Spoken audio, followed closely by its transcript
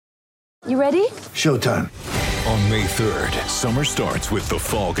You ready? Showtime. On May 3rd, summer starts with The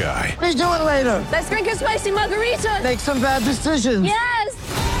Fall Guy. Let's do it later. Let's drink a spicy margarita. Make some bad decisions. Yes!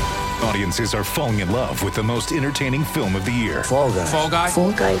 Audiences are falling in love with the most entertaining film of the year. Fall Guy. Fall Guy?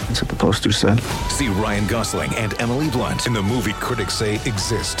 Fall guy. That's what the poster said. See Ryan Gosling and Emily Blunt in the movie critics say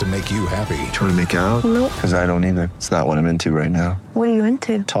exists to make you happy. Trying to make it out? Nope. Because I don't either. It's not what I'm into right now. What are you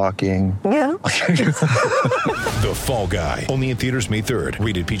into? Talking. Yeah. The Fall Guy. Only in theaters May 3rd.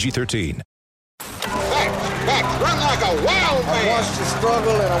 Rated PG-13. Run like a wild man. I watched you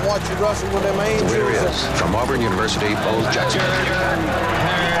struggle and I watched you wrestle with them angels. Here he is, from Auburn University, Bo Jackson.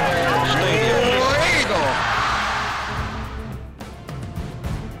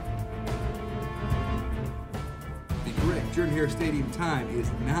 The correct Jordan Hare Stadium time is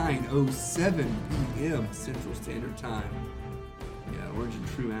 9:07 p.m. Central Standard Time. Yeah, Orange and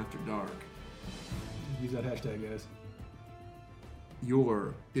True After Dark. Use that hashtag, guys.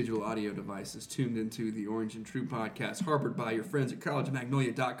 Your digital audio device is tuned into the Orange and True podcast, harbored by your friends at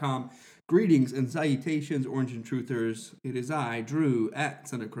collegeofmagnolia.com. Greetings and salutations, Orange and Truthers. It is I, Drew, at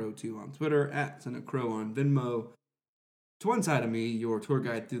SonofCrow2 on Twitter, at SonofCrow on Venmo. To one side of me, your tour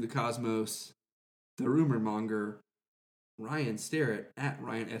guide through the cosmos, the rumor monger, Ryan Starrett, at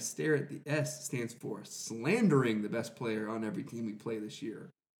Ryan S. Starrett. The S stands for slandering the best player on every team we play this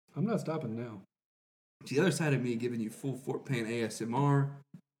year. I'm not stopping now. To the other side of me, giving you full Fort Payne ASMR,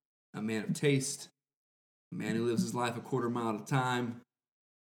 a man of taste, a man who lives his life a quarter mile at a time,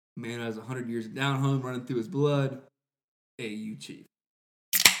 a man who has 100 years of down home running through his blood, AU Chief.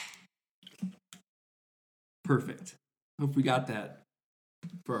 Perfect. Hope we got that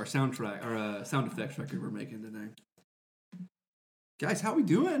for our soundtrack, our sound effects record we're making today. Guys, how we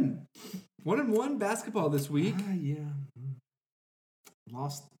doing? 1-1 basketball this week. Yeah.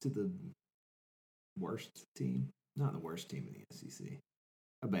 Lost to the worst team. Not the worst team in the SEC.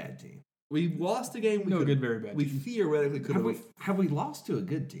 A bad team. We lost a game. Very bad. We theoretically could Have we lost to a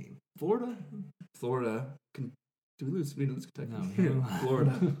good team? Florida? Did we lose? We didn't lose Kentucky. No.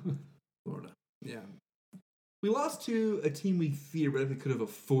 Florida. Yeah. We lost to a team we theoretically could have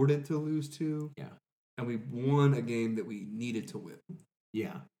afforded to lose to. Yeah. And we won a game that we needed to win.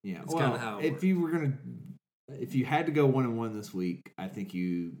 Yeah. It's kind of how it works. If you had to go 1-1 this week, I think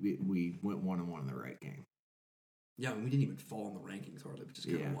we went 1-1 in the right game. Yeah, we didn't even fall in the rankings hardly, which is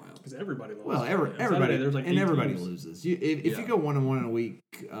kind of wild. Because everybody lost. Well, everybody. There's like everybody loses. If you go 1-1 in a week,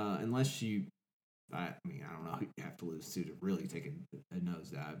 unless you, I don't know who you have to lose to really take a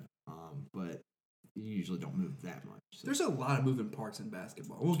nosedive. But you usually don't move that much. So. There's a lot of moving parts in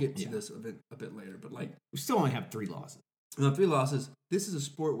basketball. We'll get to this a bit later, but like we still only have 3 losses. 3 losses. This is a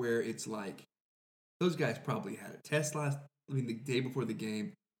sport where it's like those guys probably had a test the day before the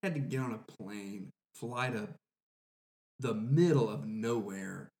game, had to get on a plane, fly to the middle of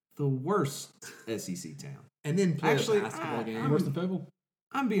nowhere, the worst SEC town, and then play a basketball game. Worse than Fayetteville?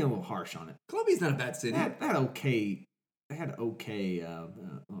 I'm being a little harsh on it. Columbia's not a bad city. They had an okay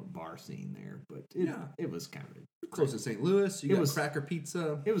bar scene there, but it was kind of close to St. Louis. You got Cracker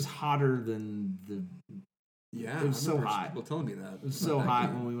Pizza. It was hotter than the. Yeah, it was so hot. People telling me that it was so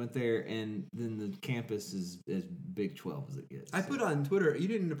hot when we went there, and then the campus is as Big 12 as it gets. I put on Twitter. You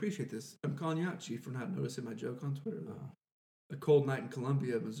didn't appreciate this. I'm calling you out, Chief, for not noticing my joke on Twitter. A cold night in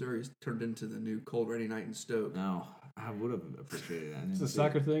Columbia, Missouri, turned into the new cold rainy night in Stoke. No, I would have appreciated that. It's a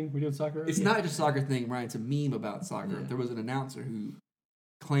soccer thing. We doing soccer. It's not just a soccer thing, Ryan. It's a meme about soccer. Yeah. There was an announcer who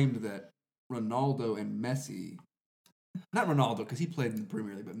claimed that Ronaldo and Messi, not Ronaldo because he played in the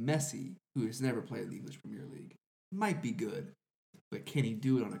Premier League, but Messi, who has never played in the English Premier League, might be good, but can he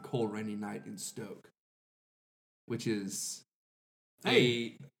do it on a cold, rainy night in Stoke? Which is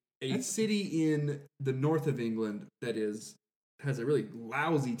a city in the north of England that has a really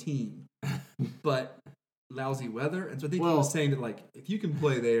lousy team, but lousy weather. And so I think he was saying that, like, if you can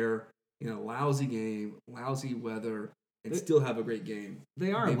play there in a lousy game, lousy weather, and still have a great game.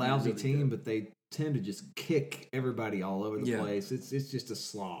 They are a lousy team, but they tend to just kick everybody all over the place. It's just a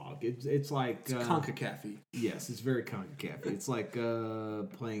slog. It's like CONCACAF-y. Yes, it's very CONCACAF. It's like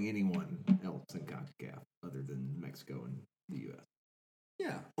playing anyone else in CONCACAF other than Mexico and the U.S.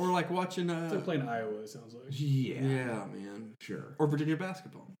 Yeah, or like watching. They're playing Iowa. It sounds like. Yeah, man, sure. Or Virginia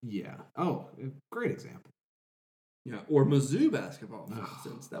basketball. Yeah. Oh, great example. Yeah, or Mizzou basketball, for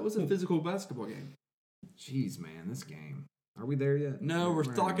instance. That was a physical basketball game. Jeez, man, this game. Are we there yet? No, we're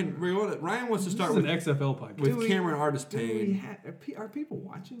talking. Ryan wants to start with an XFL podcast with Cameron Artis Payne. Are people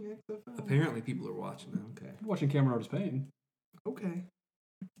watching XFL? Apparently, people are watching it. Okay, I'm watching Cameron Artis Payne. Okay.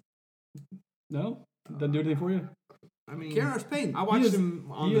 No, doesn't do anything for you. I mean, Karen Payne. I watched is-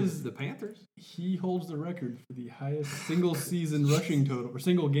 him on he is- the Panthers. He holds the record for the highest single season rushing total or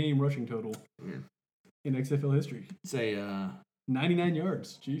single game rushing total Yeah. in XFL history. Say, 99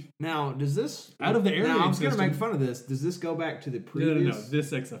 yards, Chief. now does this Out of the air Now raid I was going to make system. fun of this. Does this go back to the No, previous?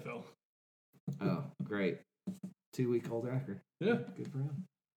 this XFL. Oh, great! 2-week-old record. Yeah. Good for him.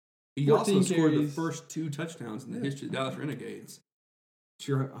 He also 14 scored the carries. first 2 touchdowns in the history of the Dallas Renegades, It's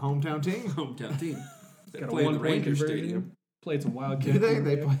your hometown team. hometown team. They Got a play in the 1-point Ranger conversion. Stadium. Played some Wildcat. Do they?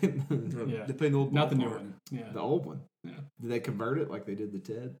 football. They play Yeah. They play in the old Not the new ballpark. one. Yeah. the old one. Yeah. Did they convert it like they did the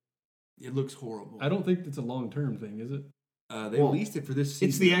TED? It looks horrible. I don't think it's a long term thing, is it? They Well, leased it for this season.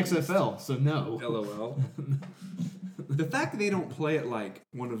 It's the at least. XFL, so no. LOL. The fact that they don't play at like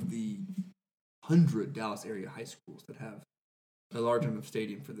one of the 100 Dallas area high schools that have a large enough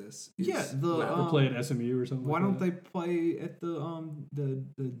stadium for this. Is Yeah, the, wow. Or play at SMU or something. Why like don't that? they play at the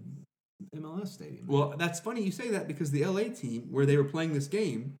MLS stadium? Well, that's funny you say that because the LA team where they were playing this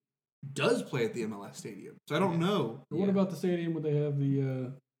game does play at the MLS stadium. So I don't know. Or what about the stadium where they have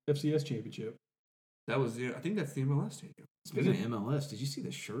the FCS championship? That was I think that's the MLS stadium. Speaking of MLS, did you see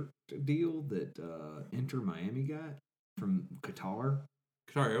the shirt deal that Inter Miami got from Qatar?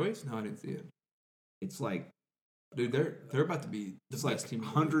 Qatar Airways? No, I didn't see it. It's like Dude, they're about to be the it's best like team. in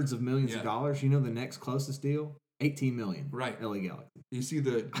the hundreds of millions Yeah. of dollars. You know the next closest deal? 18 million. Right. LA Galaxy. league. You see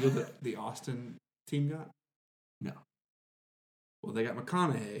the deal that the Austin team got? No. Well, they got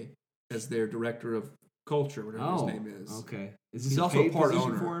McConaughey as their director of culture, whatever his name is. Okay. Is this He's a also a paid part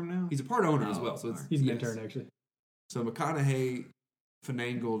position owner for him now? He's a part owner as Oh, well. So it's, alright. He's an yes. intern, actually. So McConaughey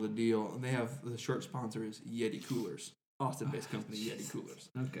finagled a deal, and they have the shirt sponsor is Yeti Coolers, Austin-based company Yeti Coolers.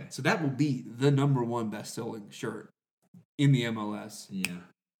 Okay. So that will be the #1 best-selling shirt in the MLS Yeah.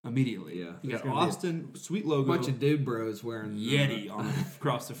 immediately. Yeah. You got There's gonna be Austin, sweet logo, Bunch of dude bros wearing Yeti on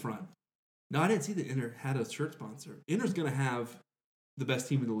across the front. No, I didn't see that Inter had a shirt sponsor. Inter's going to have the best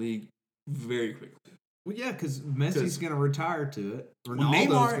team in the league very quickly. Well, yeah, because Messi's going to retire to it. Well, Ronaldo's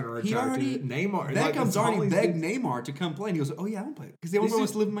Neymar, going to he retire already, to it. Neymar. Beckham's it's all already these begged dudes- Neymar to come play, and he goes, "Oh yeah, I want to play," because everyone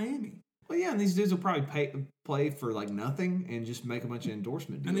wants to live in Miami, Well, yeah, and these dudes will probably play for like nothing and just make a bunch of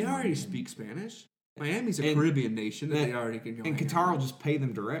endorsement deals. and they already speak Spanish. Miami's a And- Caribbean nation that and- they already can go. And hang Qatar out will just pay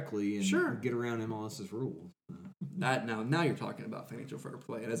them directly and Sure. get around MLS's rules. that now you're talking about financial fair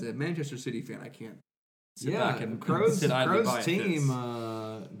play. And as a Manchester City fan, I can't sit Yeah, back and Crow's sit idly by team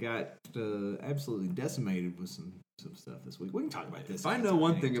it. got absolutely decimated with some stuff this week. We can talk about this. If I know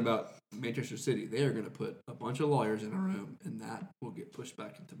one thing about Manchester City, they are going to put a bunch of lawyers in a room, and that will get pushed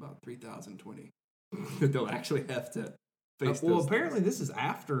back into about 3020. They'll actually have to face. well, those apparently things. this is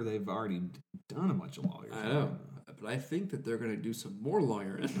after they've already done a bunch of lawyers. I know, but I think that they're going to do some more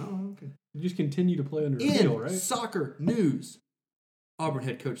lawyering. Oh, okay. You just continue to play under a In deal, right? soccer news, Auburn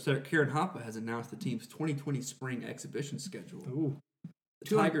head coach Karen Hoppe has announced the team's 2020 spring exhibition schedule. Ooh.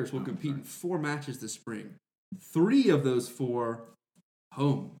 The Tigers will compete in 4 matches this spring. 3 of those 4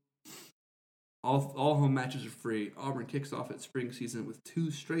 home. All home matches are free. Auburn kicks off its spring season with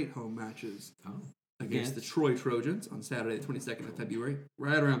 2 straight home matches Oh. against Against? the Troy Trojans on Saturday, the 22nd of February,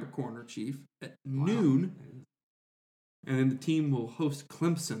 right around the corner, Chief, at noon. And then the team will host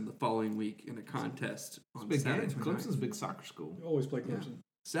Clemson the following week in a contest on Big Saturday, game. 29th. Clemson's a big soccer school. You always play Clemson.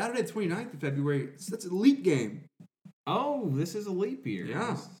 Saturday, the 29th of February. That's an elite game. Oh, this is a leap year.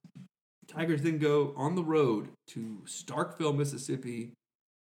 Yeah. Tigers then go on the road to Starkville, Mississippi,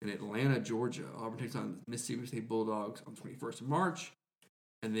 and Atlanta, Georgia. Auburn takes on the Mississippi State Bulldogs on the 21st of March.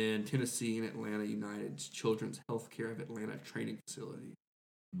 And then Tennessee and Atlanta United's Children's Healthcare of Atlanta training facility,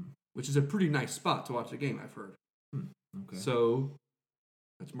 which is a pretty nice spot to watch the game, I've heard. Okay. So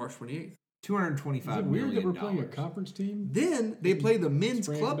that's March 28th. $225 Is it weird that we're million. playing a conference team? Then they play the men's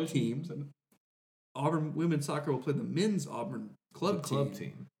Spring club exhibition? team. Auburn women's soccer will play the men's Auburn club,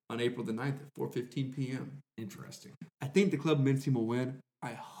 team on April the 9th at 4:15 p.m. Interesting. I think the club men's team will win.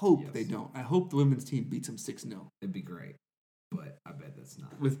 I hope Yes. they don't. I hope the women's team beats them 6-0. It'd be great, but I bet that's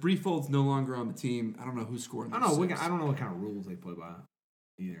not. With Bree Folds no longer on the team, I don't know who's scoring. I don't know. those 6. I don't know what kind of rules they play by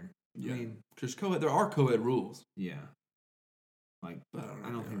either. Yeah. I mean, There's co-ed. There are co-ed rules. yeah. Like, But I don't know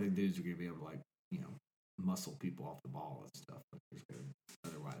I don't if think they the dudes are going to be able to, like, muscle people off the ball and stuff. Like,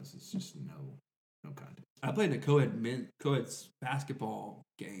 otherwise, it's just no contact. I played in a co-ed basketball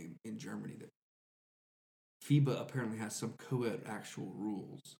game in Germany that FIBA apparently has some co-ed actual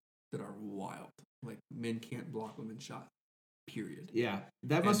rules that are wild. Like men can't block women's shots. Period. Yeah,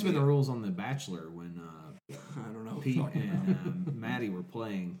 that must have been the rules on The Bachelor when I don't know. what Pete you're talking about. and Maddie were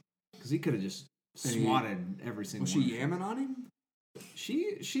playing, because he could have just And he- swatted every single Was one. she yamming on him?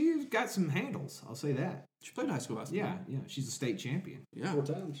 She's got some handles. I'll say that. She played high school basketball. Yeah, she's a state champion. Yeah. 4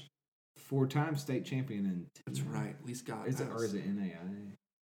 times. 4-time state champion in. That's right. Lee Scott. Is it NAIA?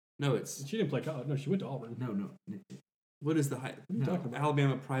 No, it's. She didn't play college. No, she went to Auburn. No. What is the height? What are you talking about?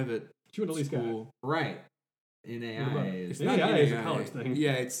 Alabama private She went to Lee Scott. school. Right. NAIA It's is not NAIA is a college thing.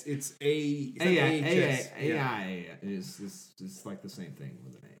 Yeah, it's AHS. AIA is like the same thing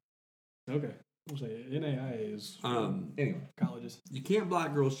with an A. Okay. I'll say NAIA is Anyway, colleges. You can't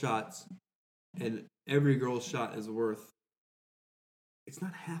block girls' shots, and every girl's shot is worth. It's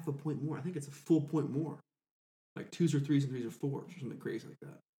not half a point more. I think it's a full point more. Like 2s or 3s and 3s or 4s or something crazy like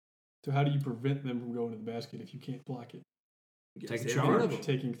that. So how do you prevent them from going to the basket if you can't block it? take a Stay in front of charge. them.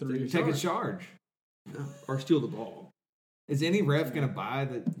 Taking three. Take a charge. Yeah. Or steal the ball. Is any ref going to buy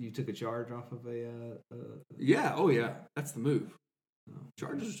that you took a charge off of a? Yeah. Oh yeah. That's the move.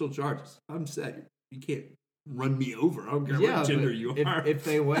 Charges are still charges. I'm sad. You can't run me over. I don't care what gender but you if, are. if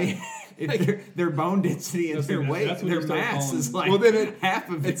they weigh, if their bone density and That's their what- weight, that's what their you start mass calling- is like Well, then half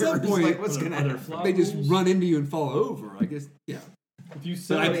of at it. some point, like, what's going to are there happen? flaws? They just run into you and fall over. I guess. Yeah. If you But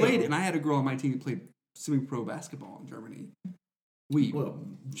set I it- played, and I had a girl on my team who played semi-pro basketball in Germany. We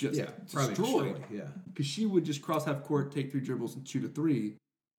just probably destroyed. Yeah. Because she would just cross half court, take 3 dribbles, and shoot a 3.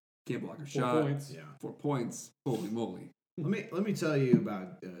 Can't block her 4 shot. points. Yeah. 4 points. Holy moly! Let me tell you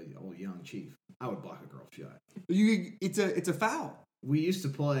about old young Chief. I would block a girl's shot. It's a foul. We used to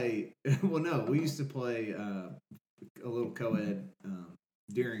play. Well, no, we used to play a little co-ed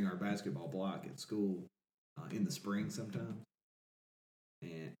during our basketball block at school in the spring sometimes.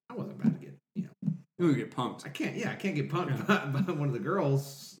 And I wasn't about to get, You would get punked. I can't get punked by one of the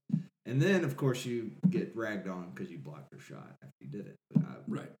girls. And then, of course, you get ragged on because you blocked her shot after you did it. But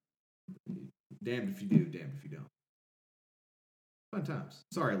Right. damned if you do, damned if you don't. Fun times.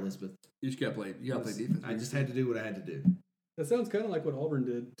 Sorry, Elizabeth. You just gotta play. You gotta play defense. I just had to do what I had to do. That sounds kind of like what Auburn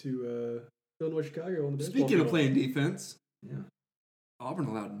did to Illinois Chicago on the baseball Speaking of field. playing defense, Yeah. Auburn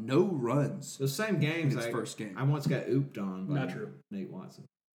allowed no runs. Those same games, In its first game. I once got ooped on by Not true. Nate Watson.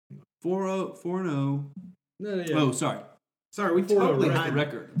 4-0. No, yeah. Oh, sorry. Sorry, we 4-0 totally, right, The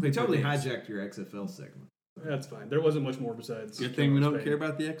record. we Played totally 4 games. hijacked your XFL segment. That's fine. There wasn't much more besides. Good thing we don't Spain. care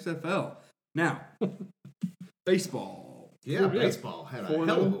about the XFL. Now, baseball. Yeah, Yeah. baseball had a 4-0.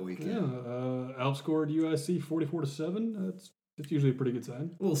 hell of a weekend. Yeah, outscored USC 44-7. That's usually a pretty good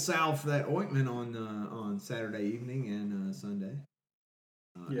sign. A little salve for that ointment on Saturday evening and Sunday.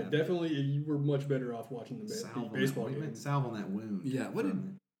 Yeah, definitely. You were much better off watching the Salve on baseball that game. ointment, salve on that wound. Yeah, what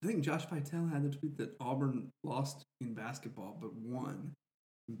did I think Josh Pytel had the tweet that Auburn lost in basketball but won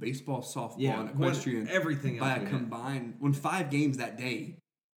in baseball, softball, and equestrian everything by else a we had. combined won 5 games that day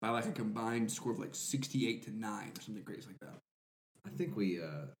by like a combined score of like 68-9 or something crazy like that. I think we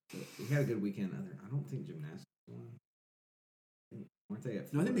had a good weekend. I don't think gymnastics won. Weren't they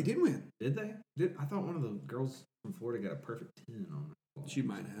at? No, I think they did win. Did they? I thought one of the girls from Florida got a perfect 10 on that ball. She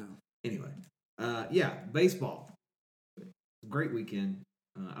might have. Anyway, yeah, baseball. Great weekend.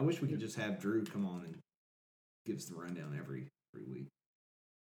 I wish we could just have Drew come on and give us the rundown every week.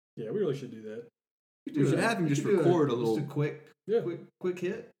 Yeah, we really should do that. We should have him just record a little. Just a quick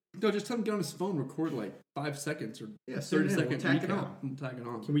hit. No, just tell him to get on his phone, record like 5 seconds or Yeah, 30 we'll seconds. tack it on. We'll tack it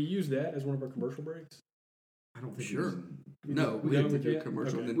on. Can we use that as one of our commercial breaks? I don't think Sure. we No, we have to do a can't?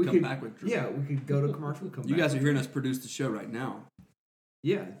 commercial Okay. and We then come could- back with Drew. Yeah, we could go to commercial. Come You back guys are with hearing Drew. us produce the show right now.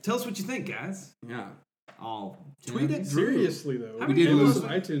 Yeah, tell us what you think, guys. Yeah. All Tweet it. Seriously though, How We many did people lose. listen-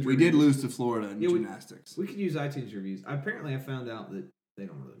 iTunes We did reviews. lose to Florida in Yeah, we- gymnastics. We could use iTunes reviews. Apparently, I found out that they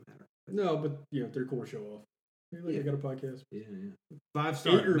don't really matter. No, but they're cool to show off. Hey, look, Yeah. I got a podcast. Yeah.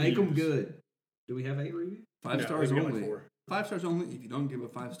 5-star. Make them reviews. good. Do we have 8 reviews? 5 No, stars we got like only. 4. 5 stars only. If you don't give a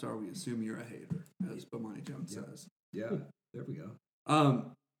 5 star, we assume you're a hater, as Bomani Jones says. Yeah. There we go.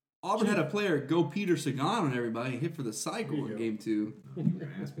 Auburn had a player go Peter Sagan on everybody, hit for the cycle There you in go. game 2. You're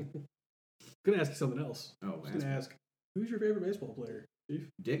gonna ask me. Gonna ask you something else. Oh, I was ask gonna me. ask, who's your favorite baseball player, Steve?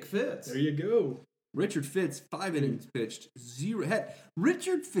 Dick Fitz. There you go. Richard Fitz, 5 innings pitched, 0.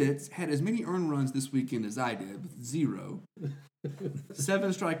 Richard Fitz had as many earned runs this weekend as I did, with 0. 7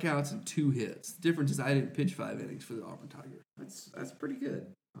 strikeouts and 2 hits. The difference is I didn't pitch 5 innings for the Auburn Tigers. That's pretty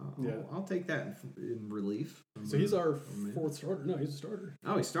good. Yeah. I'll take that in relief. So he's our from me. 4th starter. No, he's a starter.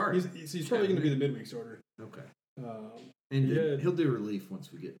 Oh, he started. He's probably going to be the midweek starter. Okay. Um, And Yeah. he'll do relief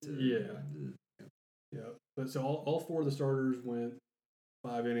once we get to. Yeah. yeah, but so all 4 of the starters went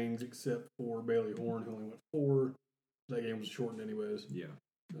 5 innings, except for Bailey Horn, who only went 4. That game was shortened anyways. Yeah.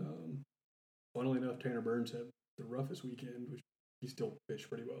 Funnily enough, Tanner Burns had the roughest weekend, which he still pitched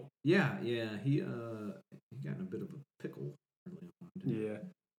pretty well. Yeah. He got in a bit of a pickle early on. didn't he? Yeah.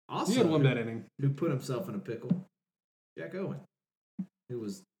 Also, He had one bad inning. who put himself in a pickle? Jack Owen, who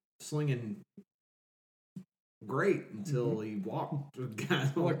was slinging great until he walked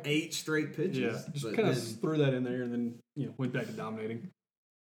guys on 8 straight pitches. Yeah, just But kind of then- threw that in there and then went back to dominating.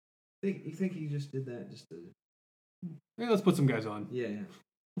 You think he just did that just to? Yeah, let's put some guys on. Yeah.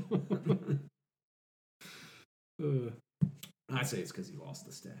 I say it's because he lost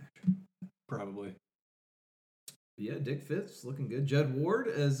the stash. Probably. But yeah, Dick Fitz looking good. Judd Ward,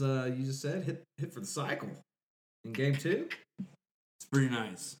 as you just said, hit for the cycle in game 2. It's pretty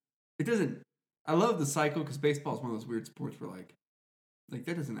nice. It doesn't. I love the cycle because baseball is one of those weird sports where like that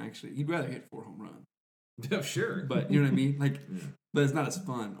doesn't actually. You'd rather hit 4 home runs. Yeah, sure. But you know what I mean? But it's not as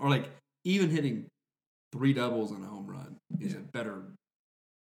fun. Or like even hitting 3 doubles on a home run is a better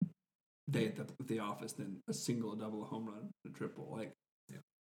day at the office than a single, a double, a home run, a triple.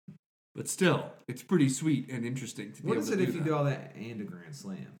 But still, it's pretty sweet and interesting to be What able is to it do if you that. do all that and a grand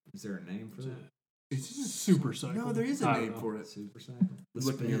slam? Is there a name for that? It's just Super cycle. No, there is a I don't name know. for it. Super cycle. The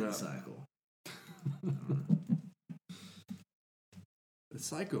Looking it spin up. cycle. The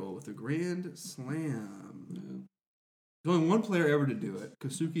cycle with a grand slam. There's only one player ever to do it.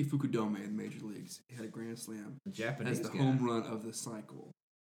 Kosuke Fukudome in the major leagues. He had a grand slam The Japanese as the guy. home run of the cycle.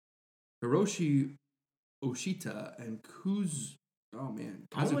 Hiroshi Oshita and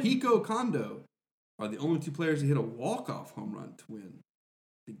Kazuhiko Kondo are the only 2 players to hit a walk-off home run to win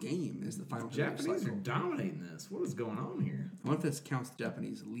the game as the final The hit of the Japanese are cycle. dominating this. What is going on here? I wonder if this counts the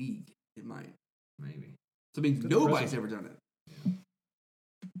Japanese league. It might. Maybe. So it means That's nobody's impressive. ever done it.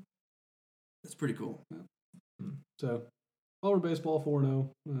 That's pretty cool. So, over baseball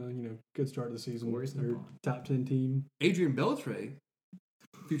 4-0. Good start to the season. Glorious Their Nippon. top 10 team. Adrian Beltre,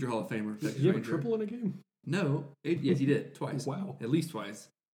 future Hall of Famer. Did Texas you have a Ranger. triple in a game? No. Yes, he did. Twice. Wow. At least twice.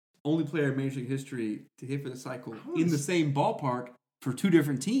 Only player in Major League history to hit for the cycle I in was- the same ballpark for 2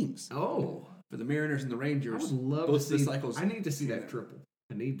 different teams. Oh. For the Mariners and the I Rangers. would love both to the see. cycles. I need to see that triple.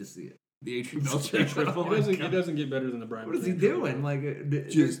 I need to see it. The Adrian Beltre triple. It doesn't get better than the Brian. What is he McCann triple. doing? Like,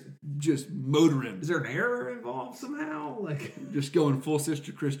 Just motoring. is there an error involved somehow? Like, Just going full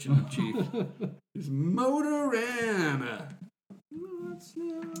Sister Christian, Chief. Just motoring.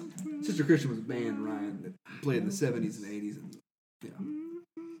 Sister Christian was a band, Ryan, that played in the 70s and 80s. And,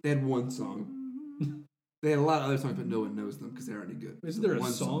 they had one song. They had a lot of other songs, but no one knows them because they aren't any good. Isn't there a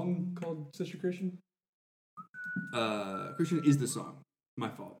One song called Sister Christian? Christian is the song. My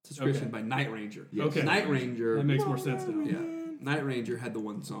fault. Sister Okay. Christian by Night Ranger. Okay. Night Ranger. That makes more sense now. Yeah. Night Ranger had the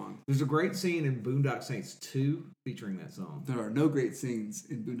one song. there's a great scene in Boondock Saints 2 featuring that song. There are no great scenes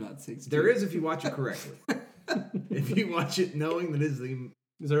in Boondock Saints. There is if you watch it correctly. If you watch it knowing that is the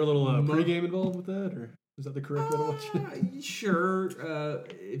Is there a little pregame involved with that, or is that the correct way to watch it? Sure.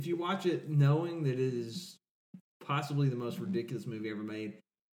 If you watch it knowing that it is possibly the most ridiculous movie ever made,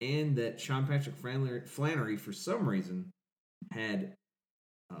 and that Sean Patrick Flannery, for some reason, had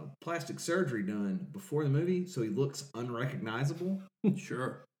plastic surgery done before the movie, so he looks unrecognizable.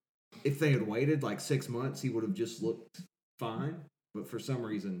 Sure. If they had waited like 6 months, he would have just looked fine. But for some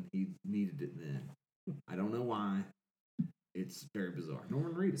reason, he needed it then. I don't know why. It's very bizarre.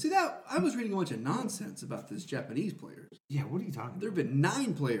 Norman Reedus. See that I was reading a bunch of nonsense about this Japanese players. Yeah, what are you talking There have about? been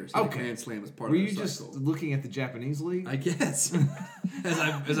 9 players in Okay. the Grand Slam as part Were of you the just cycle. looking at the Japanese league? I guess as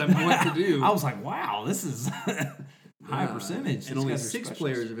I want to do. I was like, wow, this is high percentage. and These only guys are 6 specialists.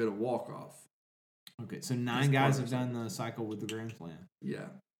 players have hit a walk off. Okay, so 9 guys have done the cycle with the Grand Slam. Yeah.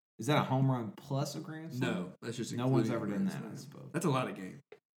 Is that a home run plus a Grand Slam? No, that's just No one's including ever a done Grand that, I Slam. suppose. That's a lot of game.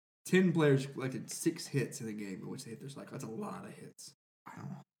 10 players collected 6 hits in a game in which they hit their cycle. That's a lot of hits,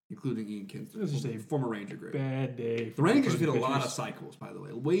 Wow. including Ian Kinsler, That's just a former Ranger great. Bad day. The Rangers for hit a lot of pitchers. cycles, by the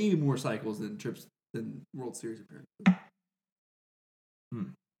way. Way more cycles than trips than World Series appearances.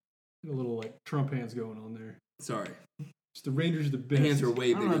 A little like Trump hands going on there. Sorry. Just the Rangers are the The best. hands are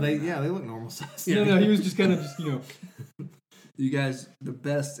way I bigger. don't know. than that. They look normal size. No, he was just kind of You guys, the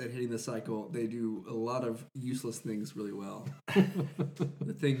best at hitting the cycle, they do a lot of useless things really well.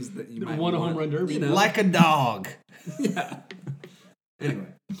 The things that you might won a want, home run derby. you know? Like a dog. Yeah. Anyway.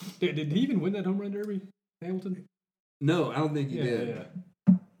 Did he even win that home run derby, Hamilton? No, I don't think he Yeah, did.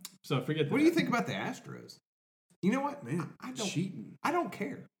 yeah. So forget that. What do you think about the Astros? You know what? Man, I don't cheating. I don't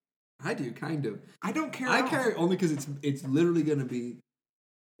care. I do, kind of. I don't care. I at all. care only because it's literally going to be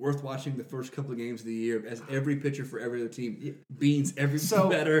worth watching the first couple of games of the year as every pitcher for every other team beans every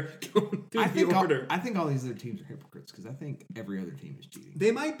better going through I the think order. I think all these other teams are hypocrites because I think every other team is cheating.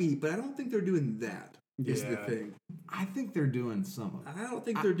 They might be, but I don't think they're doing that. Is the Yeah. thing. I think they're doing some of it. I don't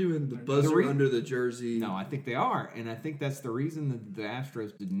think they're doing the buzzer under the jersey. No, I think they are, and I think that's the reason that the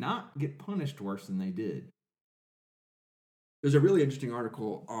Astros did not get punished worse than they did. There's a really interesting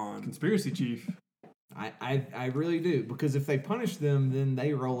article on Conspiracy chief. I really do, because if they punish them, then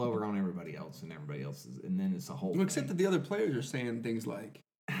they roll over on everybody else, and then it's a whole. Well, except that the other players are saying things like,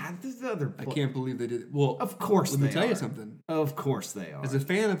 I can't believe they did it. Well, of course, let me tell you are. something. Of course they are. As a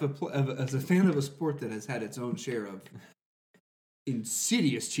fan of a sport that has had its own share of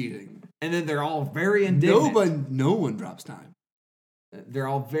insidious cheating, and then they're all very indignant. No one drops time. They're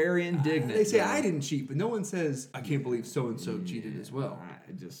all very indignant. They say I didn't cheat, but no one says I can't believe so and so cheated as well.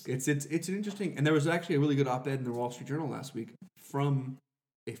 It's an interesting. And there was actually a really good op-ed in the Wall Street Journal last week from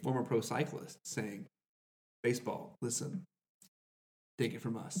a former pro cyclist saying, "Baseball, listen, take it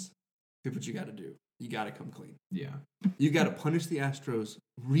from us. Here's what you got to do. You got to come clean. Yeah, you got to punish the Astros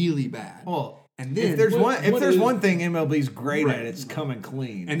really bad. Well, and then if there's one thing MLB's great at, it's coming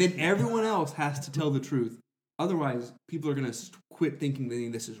clean. And then everyone else has to tell the truth. Otherwise, people are going to quit thinking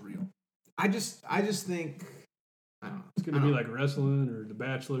that this is real. I just think I don't know. It's going to be like wrestling or The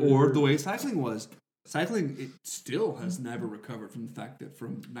Bachelor. Or the way cycling was. Cycling, it still has never recovered from the fact that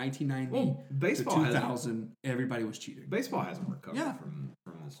from 1990 to 2000, everybody was cheating. Baseball hasn't recovered from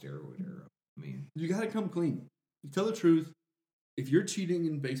the steroid era. I mean, you got to come clean. You tell the truth. If you're cheating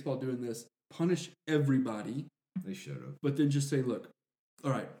in baseball doing this, punish everybody. They should have. But then just say, look, all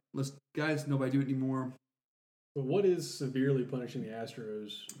right, guys, nobody do it anymore. But what is severely punishing the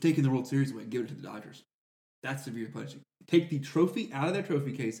Astros? Taking the World Series away and give it to the Dodgers. That's severe punishing. Take the trophy out of their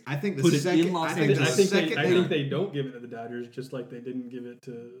trophy case. I think put it in Los Angeles. I think they don't give it to the Dodgers, just like they didn't give it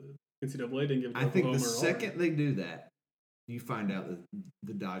to NCAA. Didn't give it to I think Oklahoma the second they do that, you find out that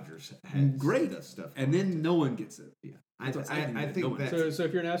the Dodgers had great stuff, and then no one gets it. Yeah, I think that. So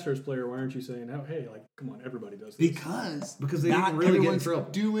if you're an Astros player, why aren't you saying, "Oh, hey, like, come on, everybody does this"? Because they not didn't really get in everyone's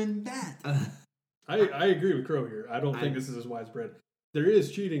trouble doing that. I agree with Crow here. I don't think this is as widespread. There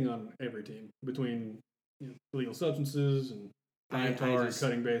is cheating on every team between illegal substances and tar and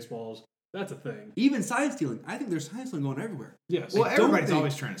cutting baseballs. That's a thing. Even sign stealing. I think there's sign stealing going everywhere. Yes. Well, everybody's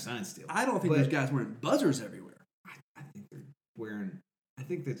always trying to sign steal. I don't think there's guys wearing buzzers everywhere. I think they're wearing. I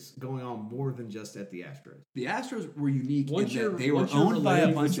think that's going on more than just at the Astros. The Astros were unique in that they were owned by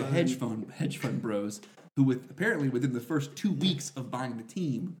a bunch of hedge fund bros who, apparently within the first 2 weeks of buying the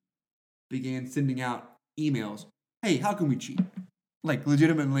team, began sending out emails. Hey, how can we cheat? Like,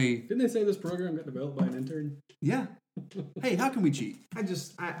 legitimately. Didn't they say this program got developed by an intern? Yeah. Hey, how can we cheat?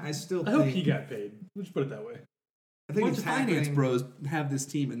 I still hope he got paid. Let's put it that way. I think it's finance bros have this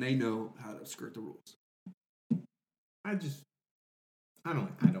team and they know how to skirt the rules. I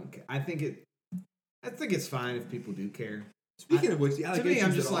don't care. I think it's fine if people do care. Speaking of which, the allegations to me,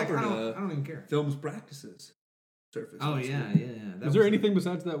 I'm just like, I don't even care. Films practices surface. Oh yeah. Was there anything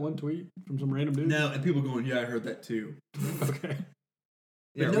besides that one tweet from some random dude? No, and people going, yeah, I heard that too. Okay.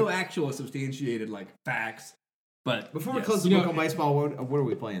 But no actual substantiated facts. But before we close the book on baseball, what are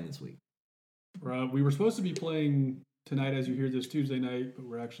we playing this week? We were supposed to be playing tonight, as you hear this Tuesday night, but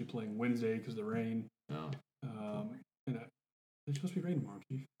we're actually playing Wednesday because of the rain. Oh. And it's supposed to be rain tomorrow,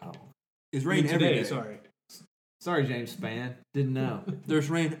 Chief. Oh. It's rain every day. Sorry, James Spann. Didn't know. There's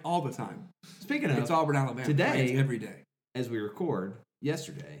rain all the time. Speaking of, it's Auburn, Alabama. Today, every day. As we record,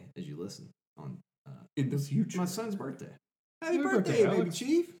 yesterday, as you listen on in the future, my son's birthday. Happy birthday, baby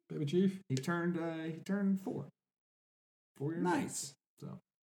Chief! Baby Chief. He turned 4. 4 years. Nice. So, do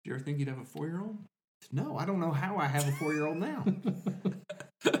you ever think you'd have a 4-year-old? No, I don't know how I have a 4-year-old now.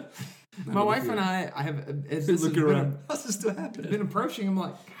 My wife and I have looking around. How's this still happening? Been approaching him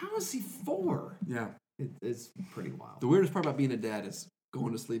like, how is he 4? Yeah, it's pretty wild. The weirdest part about being a dad is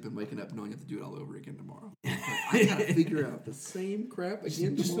going to sleep and waking up knowing you have to do it all over again tomorrow. I gotta figure out the same crap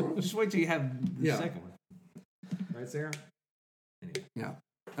again tomorrow. Just wait till you have the second one. Right, Sarah? Anyway. Yeah.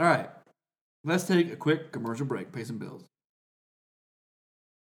 All right. Let's take a quick commercial break. Pay some bills.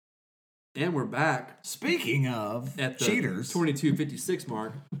 And we're back. Speaking of at the cheaters, 22:56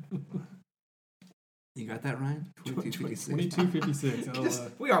 mark. You got that, Ryan? 22:56.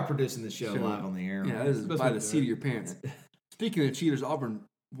 22:56. We are producing the show live on the air. Yeah, this is by the seat of your pants. Speaking of cheaters, Auburn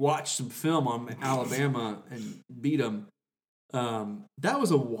watched some film on Alabama and beat them. That was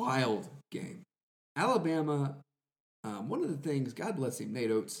a wild game. Alabama, one of the things, God bless him,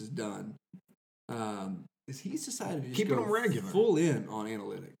 Nate Oates has done, is he's decided to just keeping go them regular, full in on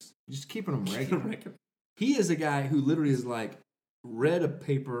analytics. Just keeping them regular. He is a guy who literally is read a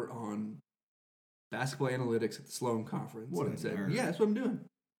paper on basketball analytics at the Sloan Conference. What and said, nerd. yeah, that's what I'm doing.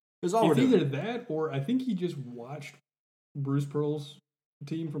 That's all it's we're doing. Either that or I think he just watched Bruce Pearl's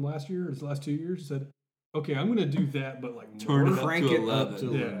team from last year, or his last 2 years, and said, okay, I'm going to do that, but turn crank it up to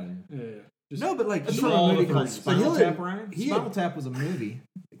 11. Yeah. Just no, but that's from a movie called Spinal Tap, Ryan. Spinal Tap was a movie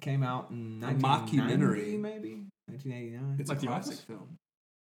that came out in a mockumentary, maybe 1989. It's like a classic film.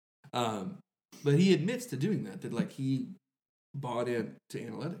 But he admits to doing that like he bought in to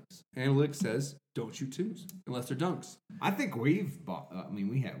analytics. Analytics says don't shoot twos unless they're dunks. I think we've bought. I mean,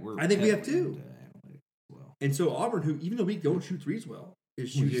 we have. I think we have too. Into analytics as well. And so Auburn, who even though we don't shoot threes well,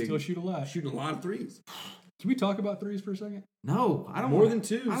 is We still shoot a lot. shooting a lot of threes. Can we talk about threes for a second? No, I don't. More wanna, than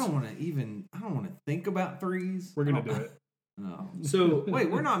twos. I don't want to even. I don't want to think about threes. We're gonna do it. No. So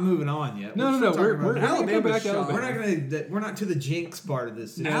Wait, we're not moving on yet. No. still talking We're about- gonna Alabama come back to shot. Alabama. We're not gonna. We're not to the jinx part of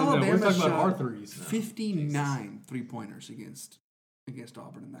this. No, Alabama we're talking shot about our threes. 59 3-pointers against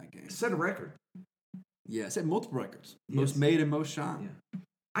Auburn in that game. Set a record. Yeah, it set multiple records. Yes. Most made and most shot. Yeah.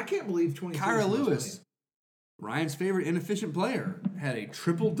 I can't believe 23. Kyra Lewis, Ryan's favorite inefficient player, had a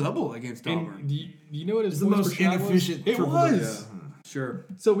triple-double against Auburn. And do you know what his the points most per shot was? inefficient It triple was. double. Sure.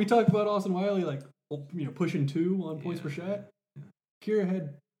 So we talked about Austin Wiley, like pushing 2 on points Yeah. per shot. Kira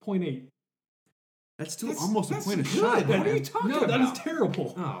had 0.8. That's still That's- almost a that's point a good. shot. What are you man. talking No, about? that is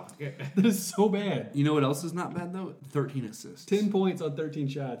terrible. Oh, That is so bad. You know what else is not bad, though? 13 assists. 10 points on 13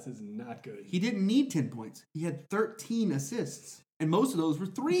 shots is not good. He didn't need 10 points. He had 13 assists, and most of those were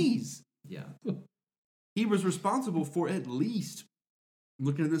threes. yeah. He was responsible for at least,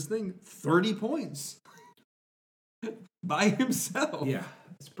 looking at this thing, 30 points by himself. Yeah.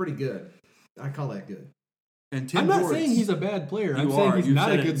 It's pretty good. I call that good. And 10 I'm not boards. saying he's a bad player. I'm You saying are. he's You've not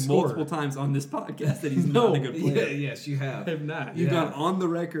said a good it scorer. multiple times on this podcast that he's No. not a good Yeah, player. yes, you have. I have not. You've Yeah. gone on the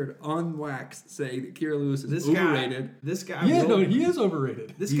record, on wax, saying that Kira Lewis is This overrated. guy. This guy. Yeah, will, no, he is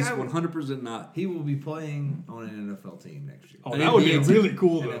overrated. This He's guy. 100% not. He will be playing on an NFL team next year. Oh, An that would be NBA team. really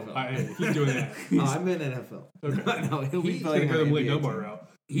cool, though. NFL. If he's doing that. I meant NFL. Okay. no, he'll be He's playing Gonna go on the an Malik NBA Nomar team. route.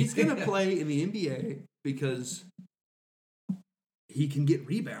 He's going to play in the NBA because he can get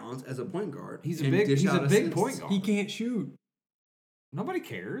rebounds as a point guard. He's a and big. dish He's out a big assists. point guard. He can't shoot. Nobody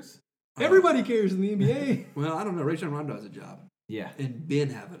cares. Everybody cares in the NBA. Well, I don't know. Rajon Rondo has a job. Yeah. And Ben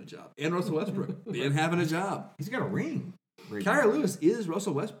having a job. And Russell Westbrook. Ben having a job. He's got a ring. Kyra Lewis is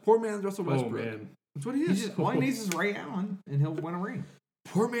Russell Westbrook. Poor man's Russell Oh, Westbrook. man. That's what he He is. just, all he needs is Ray Allen, and he'll win a ring.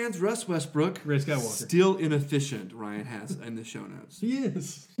 Poor man's Russ Westbrook. Ray Skywalker. Still inefficient, Ryan has in the show notes. He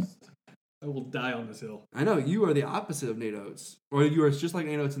is. I will die on this hill. I know you are the opposite of Nate Oates, or you are just like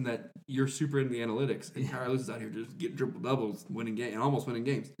Nate Oates in that you're super into the analytics, and Kyra Lewis is out here just getting triple doubles, winning game, and almost winning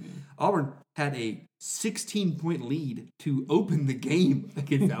games. Auburn had a 16-point lead to open the game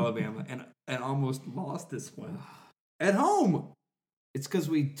against Alabama, and almost lost this one at home. It's because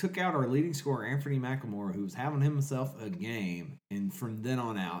we took out our leading scorer, Anthony McLemore, who was having himself a game, and from then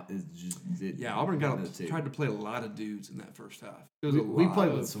on out, it's just Auburn tried tried to play a lot of dudes in that first half. It was We played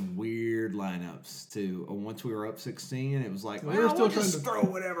of, with some weird lineups too. Once we were up 16, it was like, They were still we'll trying just to- throw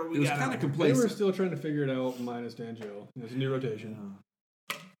whatever we It was got. kind out of there. They complacent. were still trying to figure it out minus D'Angelo. There's a new rotation.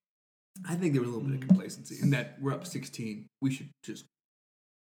 I think there was a little bit of complacency in that we're up 16. We should just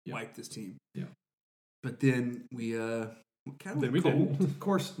wipe this team. Yeah. But then we kind of Then we cold. didn't. Of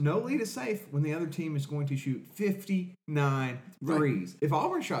course, no lead is safe when the other team is going to shoot 59 threes. If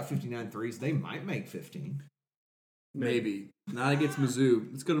Auburn shot 59 threes, they might make 15. Maybe. Not against Mizzou.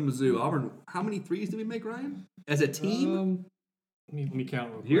 Let's go to Mizzou. Auburn, how many threes did we make, Ryan? As a team? Let me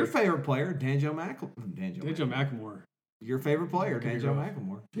count real quick. Your favorite player, Danjo D'Angelo McLemore. Your favorite player, Okay, Danjo go.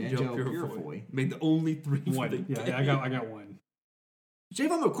 McLemore. Danjo Danjo Purefoy. Purefoy. Made the only three for the One. game. Yeah, I got one.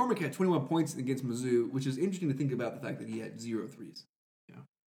 Javon McCormick had 21 points against Mizzou, which is interesting to think about the fact that he had 0 threes. Yeah.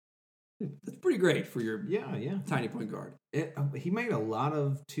 That's pretty great for your Yeah. tiny point guard. He made a lot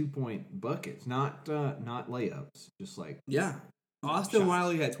of 2-point buckets, not layups. Just like Yeah. Austin Shots.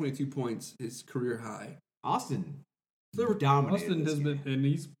 Wiley had 22 points, his career high. Austin. They were dominated. Austin this has game. been, and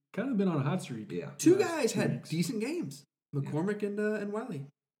he's kind of been on a hot streak. Yeah. Two last guys 2 had weeks. decent games. McCormick and Wiley.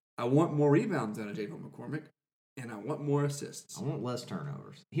 I want more rebounds out of Javon McCormick, and I want more assists. I want less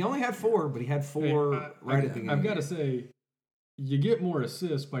turnovers. He only had 4, but he had 4 Hey, right at the beginning. I've got to say, you get more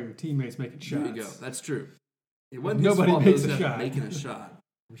assists by your teammates making shots. There you go. That's true. It wasn't Nobody his fault makes he a was shot. making a shot.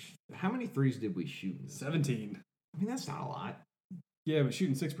 How many threes did we shoot? in this? 17. I mean, that's not a lot. Yeah, but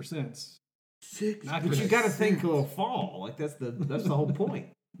shooting 6%. 6. Not But good. you got to think it'll fall. Like that's the whole point.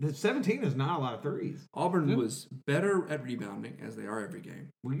 The 17 is not a lot of threes. Auburn Yeah. was better at rebounding, as they are every game.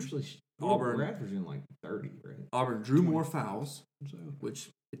 We usually Auburn- we're averaging like 30, right? Auburn drew more fouls, So, which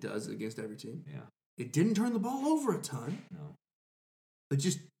it does against every team. Yeah. It didn't turn the ball over a ton. No. It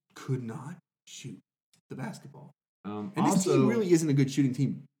just could not shoot the basketball. And And this team really isn't a good shooting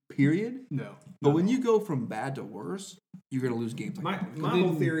team, period. no. But when you go from bad to worse, you're going to lose games like that. my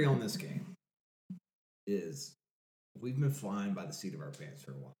whole theory on this game is we've been flying by the seat of our pants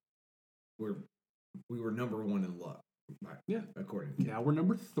for a while. We were number 1 in luck. Yeah. According to Now we're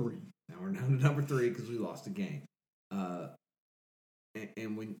number 3. Now we're down to number 3 because we lost a game.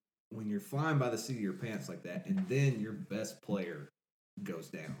 And when when you're flying by the seat of your pants like that, and then your best player goes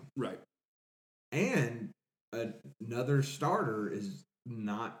down, Right. and another starter is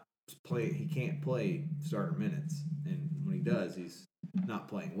not play. He can't play starter minutes, and when he does, he's not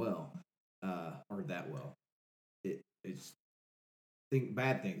playing well, or that well. It's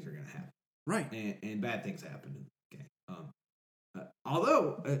bad things are going to happen, Right. and bad things happen in the game.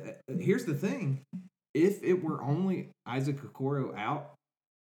 Although, here's the thing: if it were only Isaac Okoro out,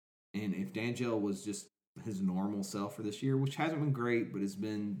 and if D'Angelo was just his normal self for this year, which hasn't been great, but has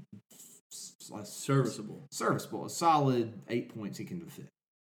been Serviceable, a solid 8 points he can defend.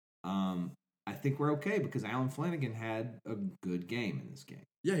 I think we're okay because Alan Flanagan had a good game in this game.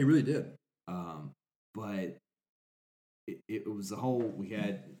 Yeah, he really did. But it was the whole, we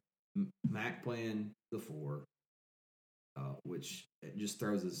had Mac playing the 4, which it just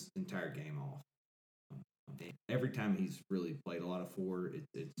throws his entire game off. Every time he's really played a lot of 4,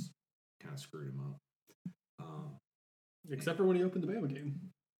 it's kind of screwed him up. Except for when he opened the Bama game.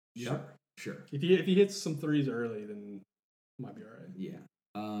 Sure. If he hits some threes early, then it might be all right. Yeah.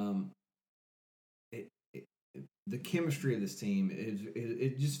 The chemistry of this team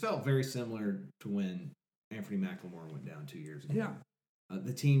it just felt very similar to when Anthony McLemore went down 2 years ago. Yeah.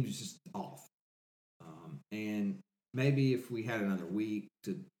 The team's just off. And maybe if we had another week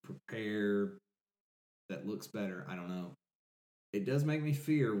to prepare, that looks better. I don't know. It does make me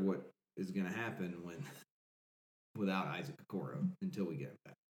fear what is going to happen without Isaac Okoro until we get him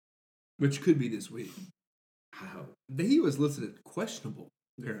back. Which could be this week. I hope. He was listed as questionable,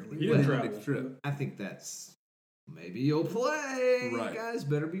 apparently. He didn't But travel. big trip. I think that's maybe he'll play. Right. You guys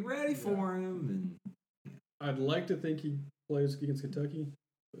better be ready for him. And I'd like to think he plays against Kentucky.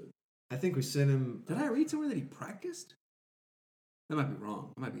 I think we sent him. Did I read somewhere that he practiced? That might be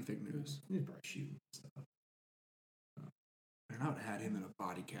wrong. That might be fake news. He's probably shooting stuff. Man, I would have had him in a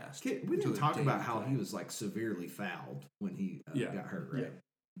body cast. We until didn't the talk day about he how played. he was like severely fouled when he got hurt, right?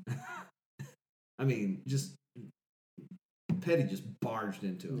 Yeah. I mean, just Petty just barged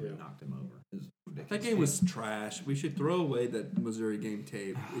into him and knocked him over. It was ridiculous. That game was trash. We should throw away that Missouri game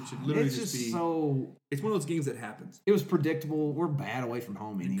tape. It should literally It's just just be. so. It's one of those games that happens. It was predictable. We're bad away from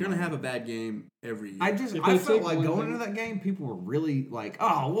home anyway. You're gonna have a bad game every year. I If they felt take like one going thing- into that game, people were really like,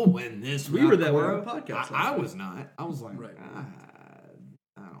 "Oh, we'll win this." We were that way Okoro." on the podcast I last was not. I was like, Right. I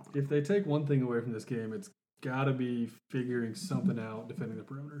don't know. If they take one thing away from this game, it's got to be figuring something out defending the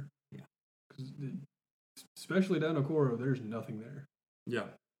perimeter. Yeah. 'Cause especially down Okoro, there's nothing there. Yeah.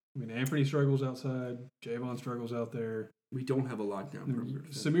 I mean, Anthony struggles outside. Javon struggles out there. We don't have a lockdown perimeter.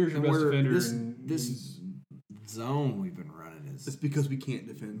 defense. Samir's your And best defender. this and this he's- zone we've been running It's because we can't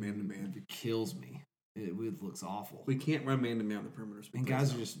defend man to man. it kills me. It looks awful. We can't run man to man on the perimeter. And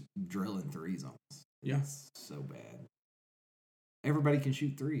guys are just drilling threes on us. Yeah. It's so bad. Everybody can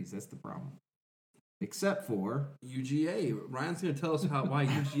shoot threes. That's the problem. Except for UGA. Ryan's going to tell us why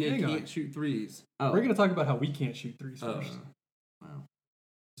UGA Hang on. can't shoot threes. oh, We're going to talk about how we can't shoot threes Oh. first. wow.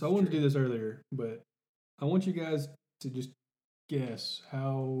 So I wanted to do this earlier, but I want you guys to just guess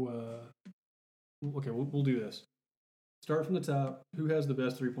how. Okay, we'll do this. Start from the top. Who has the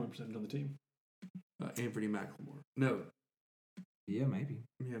best 3-point percentage on the team? Anthony McLemore. No. Yeah, maybe.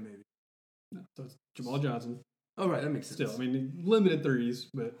 Yeah, maybe. No, so it's Jamal Johnson. Oh, right. That makes sense. Still, I mean, limited threes,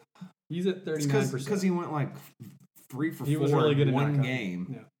 but he's at 39%. Because he went like 3 for 4 He was really good in at one knockout.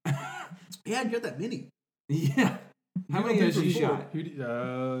 game. Yeah. He hadn't got that many. Yeah. How many Who has got he three for four? shot?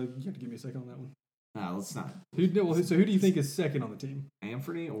 You have to give me a second on that one. No, let's not. So who do you think is second on the team?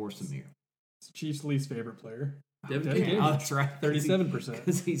 Anthony or Samir? It's Chiefs' least favorite player. Devin Devin King. King. Oh, that's right. 37%.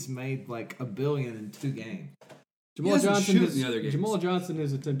 Because he's made like $1 billion in 2 games. Jamal doesn't Johnson shoot has, in the other games. Jamal Johnson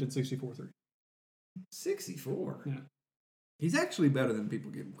has attempted 64 threes. 64. Yeah. He's actually better than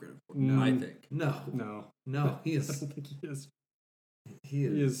people give him credit for. No. I think. No, No, he I is. don't think he is. He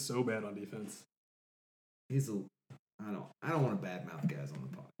is. He is so bad on defense. He's a. I don't want to badmouth guys on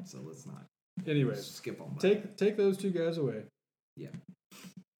the pod, so let's not. Anyways, Skip on that. take those two guys away. Yeah.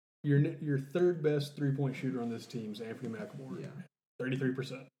 Your third best 3-point shooter on this team is Anthony McLemore. Yeah.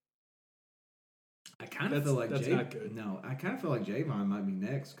 33%. I kind of That's- feel like that's not good. No, I kind of feel like Javon might be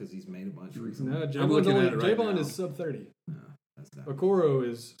next because he's made a bunch recently. No, I'm looking at it right Javon now. is sub 30. No, that's not. Okoro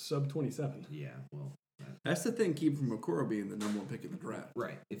is sub 27. Yeah, well, That's the thing keeping from Okoro being the number one pick in the draft.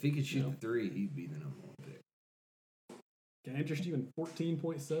 right. If he could shoot Yeah. the 3, he'd be the number 1 pick. Can I interest you in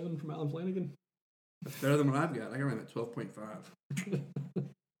 14.7 from Alan Flanagan? That's better than what I've got. I got him at 12.5.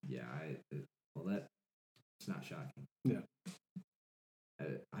 Yeah, that's not shocking. Yeah.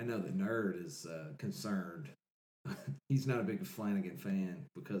 I know the nerd is concerned. He's not a big Flanagan fan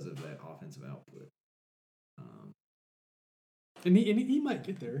because of that offensive output. And he might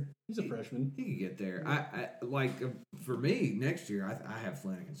get there. He's a freshman. He could get there. I like for me next year. I have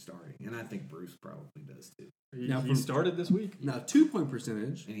Flanagan starting, and I think Bruce probably does too. He started this week. Now 2-point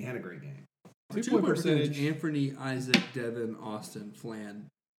percentage. And he had a great game. 2-point percentage. Anthony, Isaac, Devin, Austin, Flan,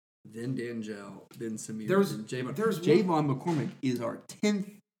 then Danjel, then Samir, then Javon. Javon McCormick is our 10th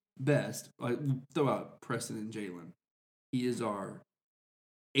best. Throw out Preston and Jalen. He is our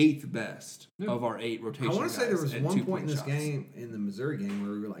 8th best of our 8 rotation. I want to say there was one point in this shots. game, in the Missouri game,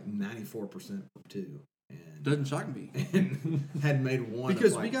 where we were like 94% from 2. And doesn't shock me. And had made one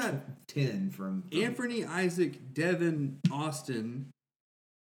because of like we got 10 from Anthony, Isaac, Devin, Austin,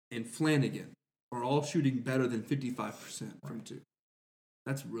 and Flanagan are all shooting better than 55% from 2.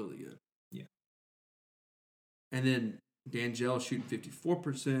 That's really good. Yeah. And then Danjel shooting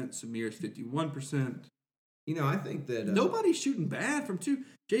 54%, Samir's 51%. You know, I think that nobody's shooting bad from 2.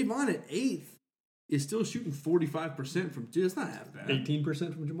 Javon at 8th is still shooting 45% from 2. It's not half bad.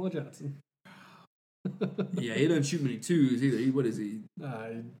 18% from Jamal Johnson. Yeah, he doesn't shoot many 2s either. What is he?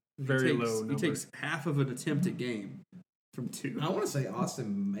 Very low number. He takes half of an attempt a game from 2. I want to say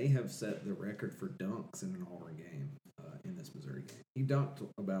Austin may have set the record for dunks in an Auburn game in this Missouri game. He dunked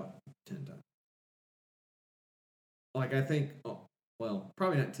about 10 times. Like, I think,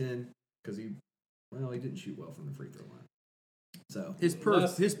 probably not 10 because he didn't shoot well from the free throw line. So his per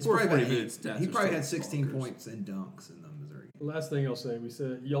 40 minutes stats. He probably had 16 points and dunks in the Missouri game. Last thing I'll say,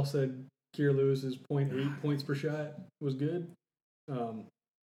 y'all said Kier Lewis's 0.8 points per shot was good.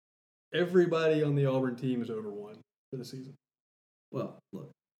 Everybody on the Auburn team is over 1 for the season. Well, look.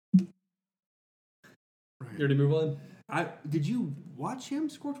 You ready to move on? Did you watch him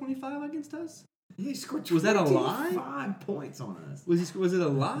score 25 against us? He scored 25 Was that a lie? 5 points on us. Was it a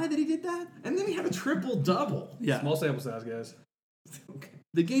lie that he did that? And then he had a triple-double. Yeah. Small sample size, guys. Okay.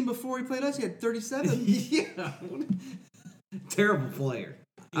 The game before he played us, he had 37. Yeah. Terrible player.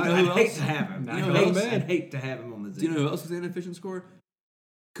 You know I'd who hate else? to have him. I'd hate to have him on the team. Do you know who else was an inefficient scorer?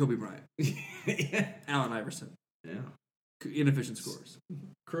 Kobe Bryant. Yeah. Allen Iverson. Yeah. Inefficient scores.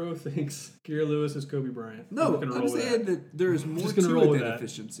 Crow thinks Kier Lewis is Kobe Bryant. No, I'm saying that there's more to it than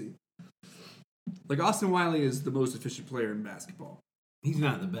efficiency. Like, Austin Wiley is the most efficient player in basketball. He's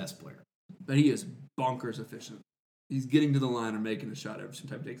not the best player. But he is bonkers efficient. He's getting to the line and making a shot every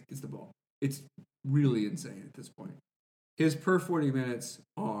time he gets the ball. It's really insane at this point. His per 40 minutes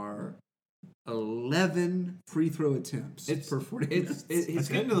are 11 free throw attempts per 40 minutes. It's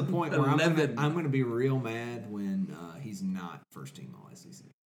getting to the point where I'm going to be real mad when he's not first team All SEC.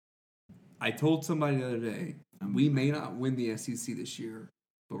 I told somebody the other day, we may not win the SEC this year,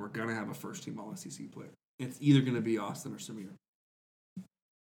 but we're going to have a first team All SEC player. It's either going to be Austin or Samir.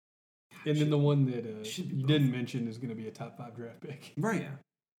 And then the one that you didn't mention is going to be a top 5 draft pick. Right. Yeah.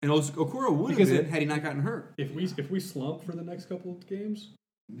 And Okoro would have been had he not gotten hurt. If we slump for the next couple of games,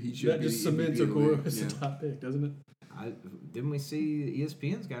 that just cements Okoro as the top pick, doesn't it? Didn't we see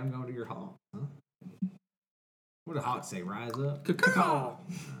ESPN's got him going to your Hawks? Huh? What did Hawks say? Rise up? Caw-caw.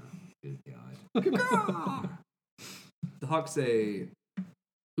 Good God. Caw-caw. The Hawks say,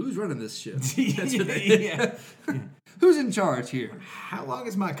 who's running this ship? That's what they yeah. Who's in charge here? How long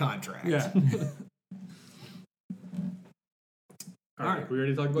is my contract? Yeah. All right, we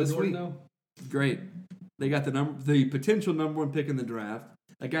ready to talk about Jordan now? Great. They got the potential number 1 pick in the draft.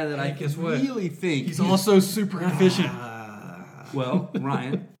 A guy that I really think he's also super efficient. Well,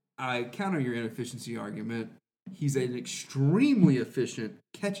 Ryan, I counter your inefficiency argument. He's an extremely efficient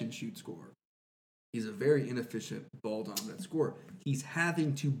catch and shoot scorer. He's a very inefficient ball dominant scorer. He's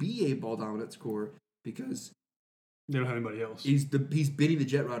having to be a ball dominant scorer because they don't have anybody else. He's Benny the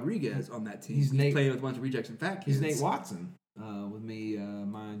Jet Rodriguez on that team. He's playing with a bunch of rejects and fat kids. He's Nate Watson with me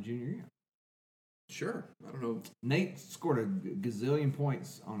my junior year. Sure, I don't know. Nate scored a gazillion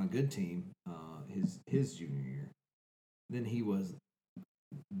points on a good team his junior year. Then he was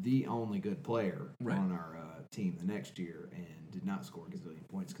the only good player on our team the next year and did not score a gazillion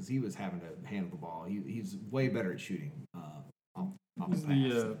points because he was having to handle the ball. He's way better at shooting. He's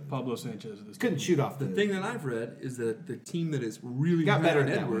the Pablo Sanchez of this couldn't team. shoot off the thing that I've read is that the team that is really got better at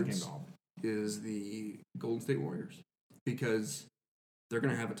Edwards is the Golden State Warriors because they're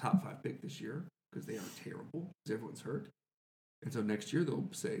going to have a top 5 pick this year because they are terrible because everyone's hurt. And so next year they'll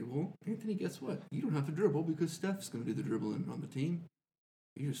say, well, Anthony, guess what? You don't have to dribble because Steph's going to do the dribbling on the team.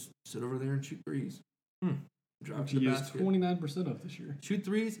 You just sit over there and shoot threes. Drive to the basket. He is 29% of this year. Shoot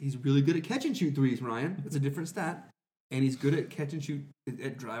threes. He's really good at catch and shoot threes, Ryan. It's a different stat. And he's good at catch and shoot,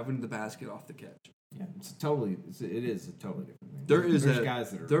 at driving the basket off the catch. Yeah, it is a totally different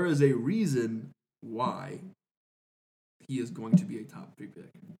thing. There is a reason why he is going to be a top 3 pick.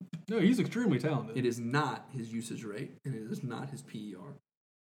 No, he's extremely talented. It is not his usage rate, and it is not his PER.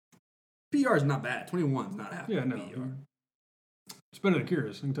 PER is not bad. 21 is not half Yeah, no. PER. It's better than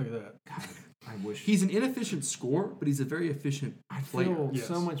Kyrgios, I can tell you that. God, I wish He's an inefficient scorer, but he's a very efficient player. feel Yes.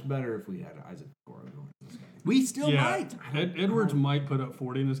 so much better if we had Isaac Okoro going in this game. We still Yeah, might. Edwards might put up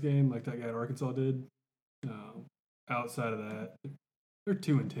 40 in this game, like that guy at Arkansas did. Outside of that, they're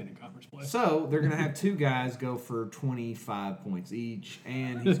 2-10 in conference play. So they're going to have two guys go for 25 points each,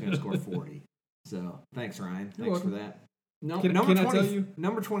 and he's going to score 40. So thanks, Ryan. You're Thanks for welcome. that. No, Can number I 20, tell you?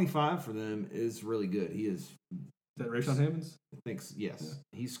 Number 25 for them is really good. He is. Is that Rayshon Hammonds? Thinks yes.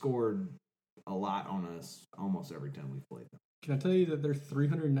 He scored a lot on us almost every time we played them. Can I tell you that they're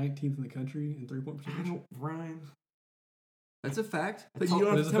 319th in the country in 3-point I percentage? don't, Ryan. That's a fact. But told- you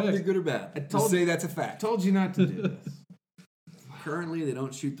don't it have is to a tell me fact. they're good or bad. I Just told- say that's a I fact. told you not to do this. Currently, they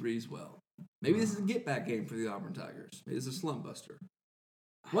don't shoot threes well. Maybe this is a get-back game for the Auburn Tigers. Maybe this is a slump buster.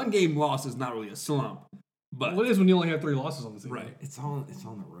 One game loss is not really a slump, but Well, it is when you only have 3 losses on the season. right. It's on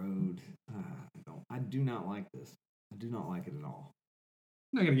the road. I do not like this. I do not like it at all.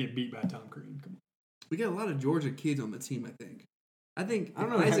 You're not going to get beat by Tom Crean. Come on. We got a lot of Georgia kids on the team, I think. I I don't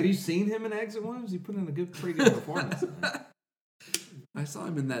know. Isaac, Have you seen him in Exit Wounds? He put in pretty good performance. I saw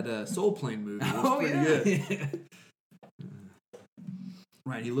him in that Soul Plane movie. It was Oh pretty yeah. good.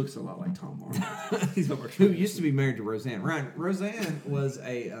 Right, he looks a lot like Tom Arnold. He's what we're Who trying to used to be married to Roseanne. Ryan, Roseanne was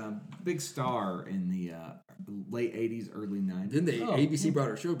a big star in the late 80s, early 90s. Then they Oh. ABC brought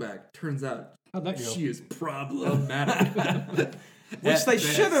her show back. Turns out How'd that go? she is problematic. Which they At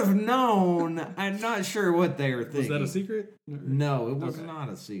should best. have known. I'm not sure what they were Was thinking. that a secret? No, it was Okay. not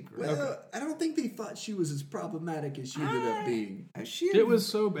a secret. Well, I don't think they thought she was as problematic as she ended up being. She It was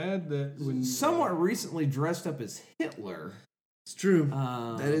so bad that when somewhat recently dressed up as Hitler. It's true.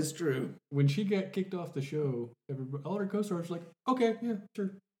 Uh, That is true. when she got kicked off the show, all her co-stars were like, "Okay, yeah,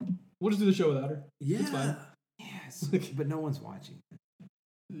 sure, we'll just do the show without her." Yeah. fine. Yes, but no one's watching.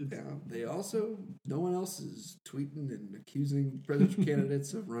 Yeah. They also, no one else is tweeting and accusing presidential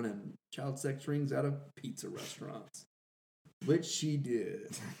candidates of running child sex rings out of pizza restaurants, which she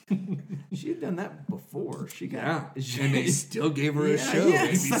did. She had done that before. She got And they still gave her a show.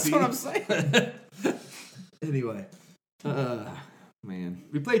 Yes, ABC. that's what I'm saying. Anyway, man,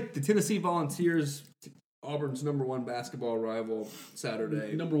 We played the Tennessee Volunteers, Auburn's #1 basketball rival,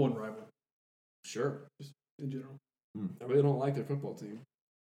 Saturday. Number 1 rival Sure. in general. I really don't like their football team.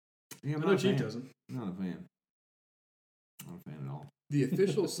 yeah, I'm I not know a Chief fan. doesn't. Not a fan. Not a fan at all. The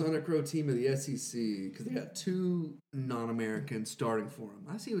official Santa Crow team of the SEC, because they got 2 non-Americans starting for them.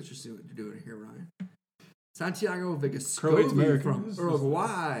 I see what you're doing here, Ryan. Santiago Croatian Vegascovi American. from This is-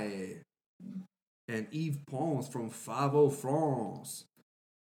 Uruguay. And Yves Pons from Favo France.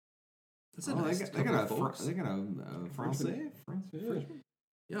 That's a nice they couple got of folks. a Francais? Yeah.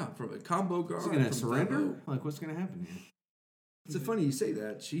 Yeah, from a combo guard. Is he gonna from surrender? Favo. Like, what's gonna happen here? It's funny you say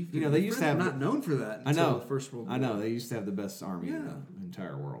that, Chief. You know, they used to have not known for that. I Until know. the First World War. I know they used to have the best army in Yeah. the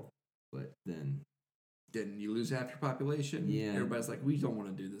entire world, but then Didn't you lose half your population? Yeah. Everybody's like, we don't want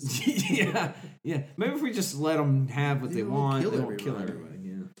to do this. yeah. Maybe if we just let them have what they won't want, kill they won't kill everybody. everybody.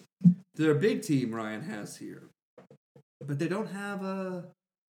 Yeah. They're a big team Ryan has here, but they don't have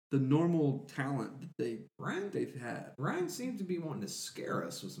the normal talent that they've had. Ryan seemed to be wanting to scare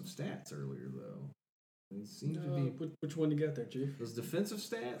us with some stats earlier, though. He seemed to be Which one you got there, Chief? those defensive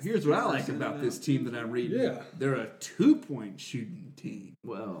stats. Here's what I like about this team that I'm reading. Yeah. They're a 2-point shooting team.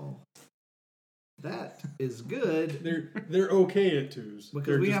 Well, that is good They're okay at 2s because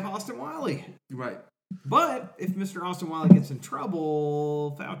They're we just- have Austin Wiley. Right. But if Mr. Austin Wiley gets in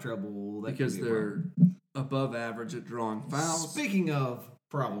trouble, foul trouble, that Because could be a they're above average at drawing problem. fouls. Speaking of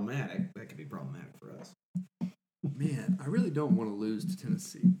problematic, that could be problematic for us. Man, I really don't want to lose to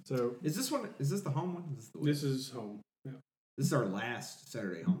Tennessee. So Is this one? Is this the home one? Is this, this is home. Yeah. this is our last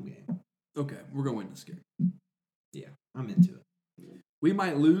Saturday home game. Okay, we're going to win this game. Yeah, I'm into it. We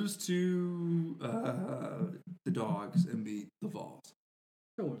might lose to the Dogs and beat the Vols.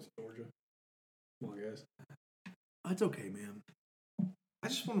 Go with Georgia. Come on, guys. That's okay, man. I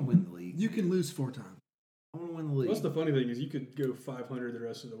just want to win the league. You can lose 4 times. I want to win the league. What's the funny thing is you could go 500 the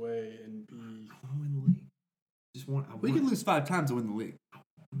rest of the way and be. I want to win the league. Just want. We can lose 5 times to win the league.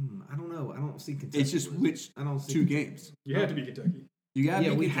 I don't know. I don't see Kentucky. It's just losing. which I don't see 2 Kentucky. games. You have to be Kentucky. You got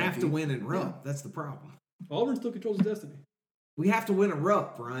Yeah, we have to win in Rupp. Yeah. That's the problem. Auburn still controls his destiny. We have to win in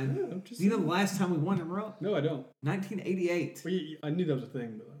Rupp, Brian. Yeah, I'm just Do you know saying. the last time we won in Rupp? No, I don't. 1988. Well, I knew that was a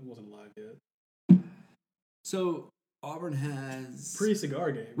thing, but I wasn't live yet. So Auburn has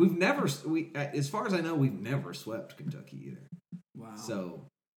Pre-cigar game. We've never, as far as I know, we've never swept Kentucky either. wow. So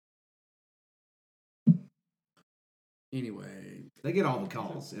Anyway, They get all the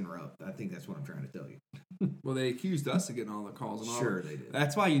calls in row. I think that's what I'm trying to tell you. Well, they accused us of getting all the calls. And Sure, they did.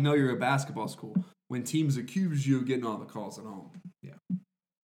 That's why you know you're a basketball school when teams accuse you of getting all the calls at home. Yeah,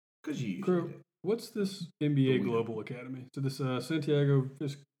 because you usually Crew, do. what's this NBA Global Academy? So this Santiago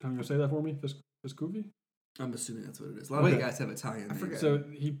Fisk. I'm gonna say that for me. Fiscovi. I'm assuming that's what it is. A lot of you guys have Italian names. forgot. So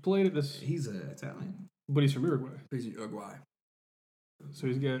he played at this, He's Italian. but he's from Uruguay. He's in Uruguay. So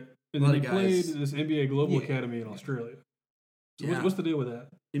he's got, A and lot then he of played guys- at this NBA Global Yeah. Academy in Australia. So Yeah. what's the deal with that?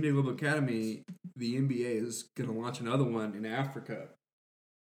 NBA Global Academy, the NBA is going to launch another one in Africa.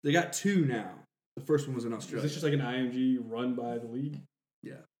 They got 2 now. The first one was in Is Australia. this just like an IMG run by the league?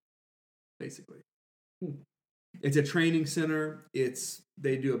 Yeah, basically. Hmm. It's a training center.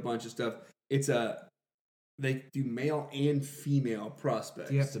 They do a bunch of stuff. They do male and female prospects.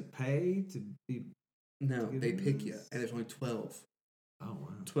 Do you have to pay to be? No, to get they in pick you, this? and there's only 12. Oh wow.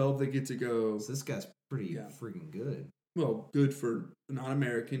 12 that get to go. So this guy's pretty Yeah. freaking good. Well, good for a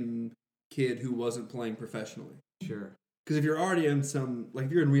non-American kid who wasn't playing professionally. Sure. Because if you're already in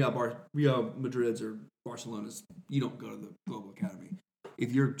if you're in Real Madrid's or Barcelona's, you don't go to the Global Academy.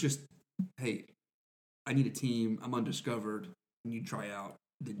 If you're just, hey, I need a team, I'm undiscovered, and you try out,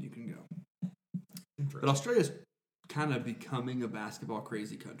 then you can go. But Australia's kind of becoming a basketball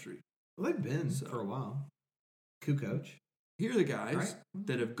crazy country. Well, they've been for a while. Kukoc. Here are the guys Right.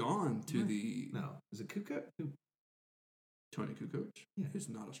 that have gone to the No, is it Kukoc? Tony Kukoc. Yeah. He's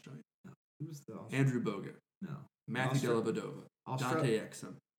not Australian. Who's the Andrew Bogut. No. Matthew Dellavedova. Dante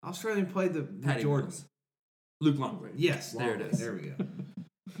Exum. Australian played the Patty Jordan. Mills. Luke Longley. Yes, There it Longley. is. There we go.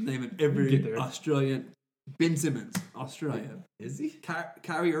 Naming Get every there. Australian. Ben Simmons, Australian. Is he?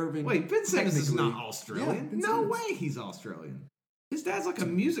 Kyrie Irving. Wait, Ben Simmons is not technically- Australian. Yeah, Ben No Simmons. way he's Australian. His dad's like a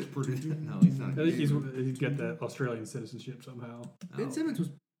music producer. No, he's not. I think he's got that Australian citizenship somehow. Ben Oh. Simmons was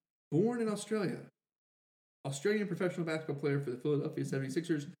born in Australia. Australian professional basketball player for the Philadelphia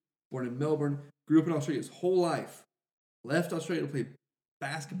 76ers. Born in Melbourne. Grew up in Australia his whole life. Left Australia to play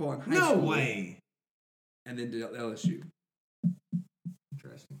basketball in high No school. way. And then did LSU.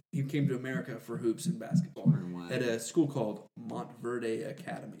 Interesting. He came to America for hoops and basketball Wondering why. at a school called Montverde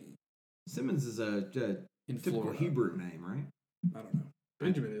Academy Simmons is a in typical Florida. Hebrew name, right? I don't know.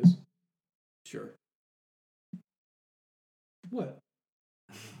 Benjamin is. Sure. What?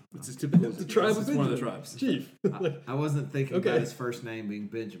 It's just typical. It's the tribe of It's one of the Benjamin. tribes. Chief. I wasn't thinking Okay. about his first name being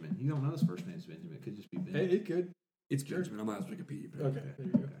Benjamin. You don't know his first name's Benjamin. It could just be Hey, Benjamin. it could. It's Benjamin. I'm not Wikipedia. But Okay, there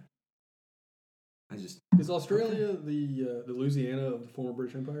you go. I just Is Australia the Louisiana of the former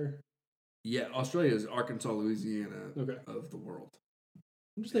British Empire? Yeah, Australia is Arkansas, Louisiana Okay. of the world.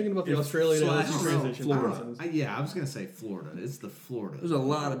 I'm just thinking about the If Australian slash LSU no, transition. Florida. I was gonna say Florida. It's the Florida. There's a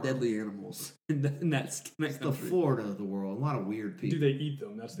lot of deadly animals in that It's the country. Florida of the world. A lot of weird people. Do they eat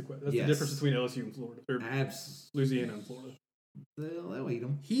them? That's the question. That's Yes. the difference between LSU and Florida, or Louisiana and Florida. They'll eat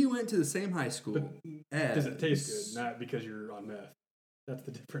them. He went to the same high school But as does it taste good? Not because you're on meth. That's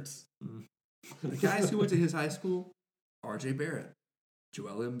the difference. the guys who went to his high school: R.J. Barrett,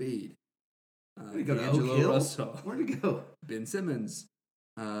 Joel Embiid, Where'd he go to Oak D'Angelo Hill? Russell, Where'd he go? Ben Simmons,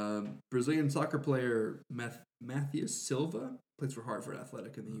 Brazilian soccer player Matheus Silva plays for Hartford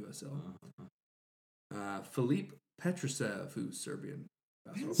Athletic in the USL. Philippe Petrusev, who's Serbian.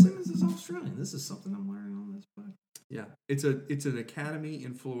 Ben basketball player. Simmons is Australian. This is something I'm learning on this podcast. Yeah, it's an academy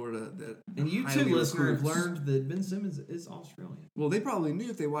in Florida that. And you highly two, listener, have recruits. learned that Ben Simmons is Australian. Well, they probably knew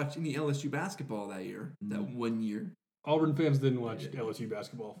if they watched any LSU basketball that year, that 1 year. Auburn fans didn't watch LSU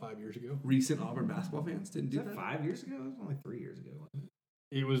basketball 5 years ago. Recent Auburn basketball fans didn't Was do that that. 5 years ago? It was only 3 years ago. Wasn't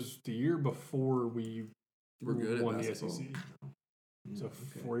it? It was the year before we We're good at won the basketball. SEC. Yeah, So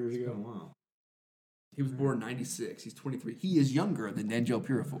okay. 4 years It's ago. been a while. He was born in 96. He's 23. He is younger than D'Angelo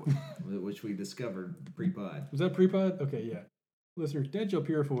Purifoy. Which we discovered pre-pod. Was that pre-pod? Okay, yeah. Listener, D'Angelo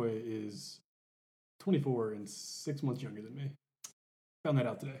Purifoy is 24 and 6 months younger than me. Found that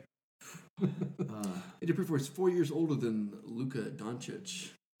out today. D'Angelo Purifoy is 4 years older than Luka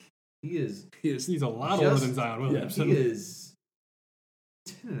Doncic. He is. He's a lot older than Zion Williamson. He is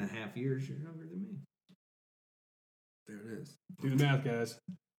 10 and a half years younger than me. There it is. Do the math, guys.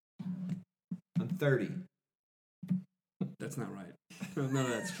 I'm 30. That's not right. No,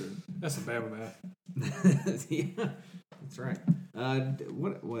 that's true. That's some Bama math. Yeah, that's right.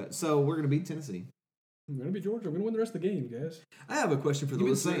 What? So we're gonna beat Tennessee. I'm going to be Georgia. I'm going to win the rest of the game, guys. I have a question for the You've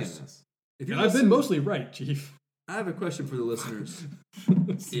been saying listeners. this. If And you're I've been listening- mostly right, Chief. I have a question for the listeners.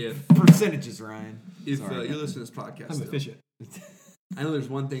 if Percentages, Ryan. if Sorry. you're listening to this podcast, I'm still, efficient. I know there's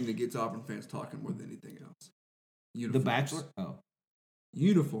one thing that gets Auburn fans talking more than anything else. The Uniforms. Bachelor. Oh,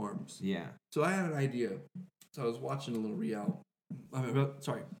 Uniforms. yeah. So I had an idea. So I was watching a little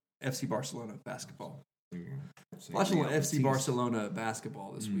FC Barcelona basketball. watching Real FC Betis. Barcelona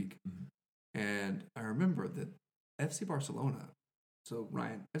basketball this week, Mhm. and I remember that FC Barcelona. So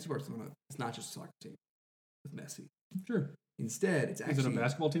Ryan, FC Barcelona is not just a soccer team with Messi. Sure. Instead, it's Is actually it a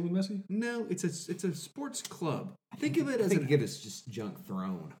basketball team with Messi? No, it's a sports club. Think of it I as think it is just junk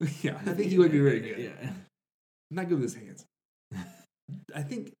thrown. yeah. I think he would be very good. Yeah. I'm not good with his hands. I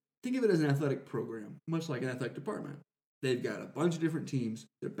think of it as an athletic program, much like an athletic department. They've got a bunch of different teams.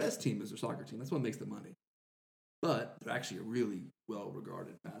 Their best team is their soccer team. That's what makes the money. But they're actually a really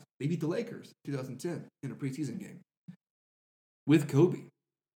well-regarded basketball. They beat the Lakers in 2010 in a preseason game with Kobe.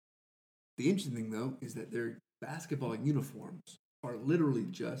 The interesting thing, though, is that their basketball uniforms are literally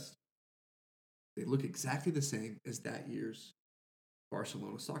they look exactly the same as that year's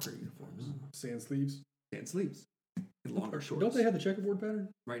Barcelona soccer uniforms. Sand sleeves. And sleeves. And longer shorts. Don't they have the checkerboard pattern?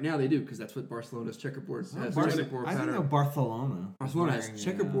 Right now they do, because that's what Barcelona's checkerboard has. I Checkerboard think pattern. of Barcelona. Barcelona wearing, has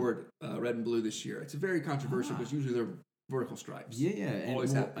checkerboard red and blue this year. It's very controversial because usually they're vertical stripes. Yeah.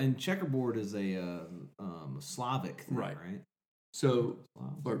 Always have been. And checkerboard is a Slavic thing, Right. right? So,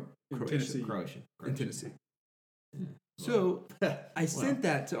 or In Croatia. Tennessee. Croatian. In Tennessee. So, I sent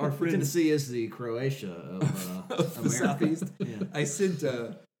that to our friend. Tennessee is the Croatia of Of the America. Southeast. Yeah. I sent,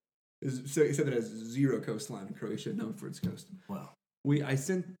 so he said it has zero coastline in Croatia, known for its coast. Well, I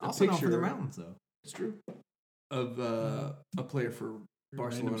sent a also known picture. for their mountains, though. It's true. Of a player for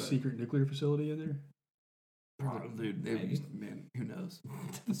Barcelona. Random secret nuclear facility in there. Probably, dude. Maybe. Man, who knows?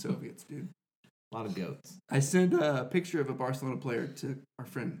 The Soviets, dude. A lot of goats. I sent a picture of a Barcelona player to our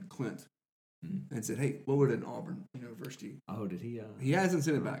friend Clint and said, hey, what would an Auburn University? Oh, did he? He hasn't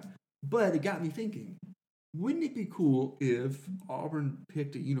sent it back. But it got me thinking, wouldn't it be cool if Auburn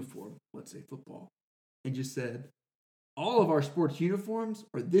picked a uniform, let's say football, and just said, all of our sports uniforms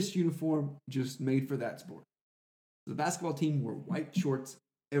are this uniform just made for that sport? The basketball team wore white shorts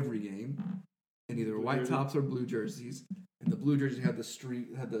every game, and either Blue white jersey. tops or blue jerseys. And the blue jersey had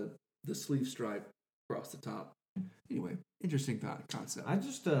the sleeve stripe across the top. Anyway, interesting concept. I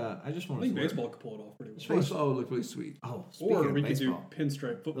just I want think to baseball could pull it off pretty well. Baseball would look really sweet. Oh, speaking Or of we baseball, could do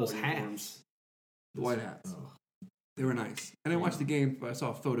pinstripe football those uniforms. hats. The white hats. Oh. They were nice. I didn't watch the game, but I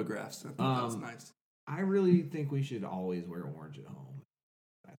saw photographs. I thought that was nice. I really think we should always wear orange at home.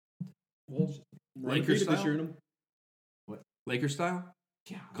 Well, Lakers this style? year in them. Lakers style?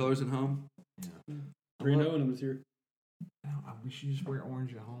 Yeah. Colors at home? Yeah. 3-0 in them this year. We should just wear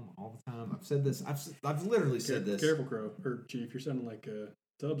orange at home all the time. I've said this. I've literally said this. Careful, Crow. Or Chief, you're sounding like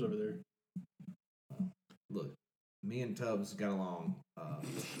Tubbs over there. Look, me and Tubbs got along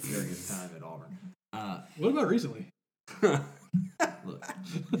during his time at Auburn. What about recently? Look,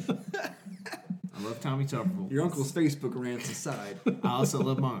 I love Tommy Tuberville. Your uncle's Facebook rants aside. I also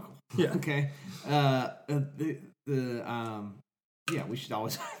love my uncle. Yeah. Okay. Yeah, we should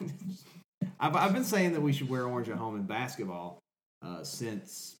always. I've been saying that we should wear orange at home in basketball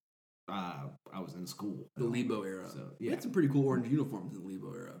since I was in school. The Lebo era. So, We yeah. had some pretty cool orange uniforms in the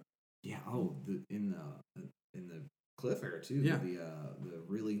Lebo era. Yeah. Oh, in the Cliff era too. Yeah. The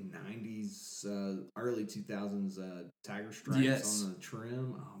really '90s, early 2000s tiger stripes Yes. on the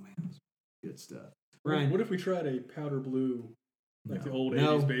trim. Oh man, it was good stuff. Ryan, what if we tried a powder blue, like the old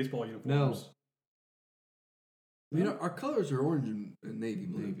 80s baseball uniforms? I mean, our colors are orange and navy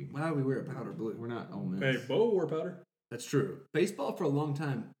blue. Navy. Why do we wear a powder blue? We're not Ole Miss. Hey, Bo wore powder. That's true. Baseball for a long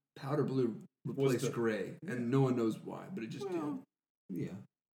time, powder blue replaced gray, and no one knows why, but it just did. Yeah,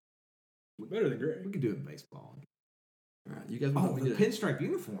 Better than gray. we could do it in baseball. All right, you guys. Oh, we the did it. pinstripe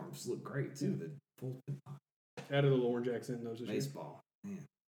uniforms look great too. The full Added a little orange accent in those this year. baseball, man,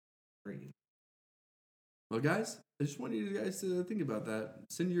 great. Well, guys, I just wanted you guys to think about that.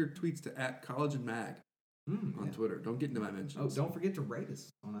 Send your tweets to @collegeandmag on Twitter. Don't get into my mentions. Oh, don't forget to rate us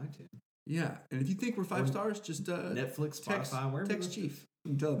on iTunes, Yeah, and if you think we're 5 stars, just Netflix, text, Spotify, wherever. text Chief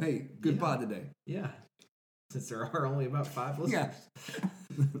and tell him, hey, good pod today. Yeah, since there are only about 5 listeners. Yeah.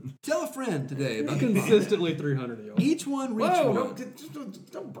 Tell a friend today about the pod. Consistently 300 of y'all. Each one reach Whoa! one.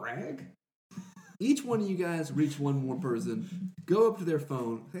 Don't brag. Each one of you guys reach one more person. Go up to their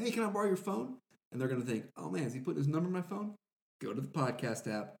phone. Say, hey, can I borrow your phone? And they're going to think, oh man, is he putting his number in my phone? Go to the podcast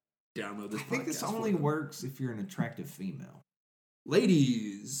app. Download this podcast. I think this only works if you're an attractive female.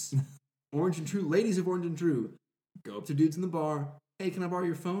 Ladies. Orange and True. Ladies of Orange and True. Go up to dudes in the bar. Hey, can I borrow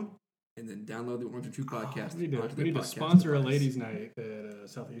your phone? And then download the Orange and True podcast. We need onto to, their podcast sponsor a device. ladies' night at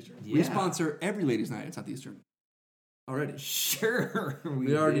Southeastern. We sponsor every ladies' night at Southeastern. Already. Sure.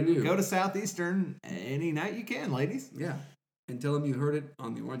 We already do. Go to Southeastern any night you can, ladies. Yeah. And tell them you heard it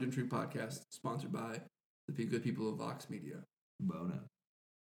on the Orange and True podcast, sponsored by the good people of Vox Media. Bono.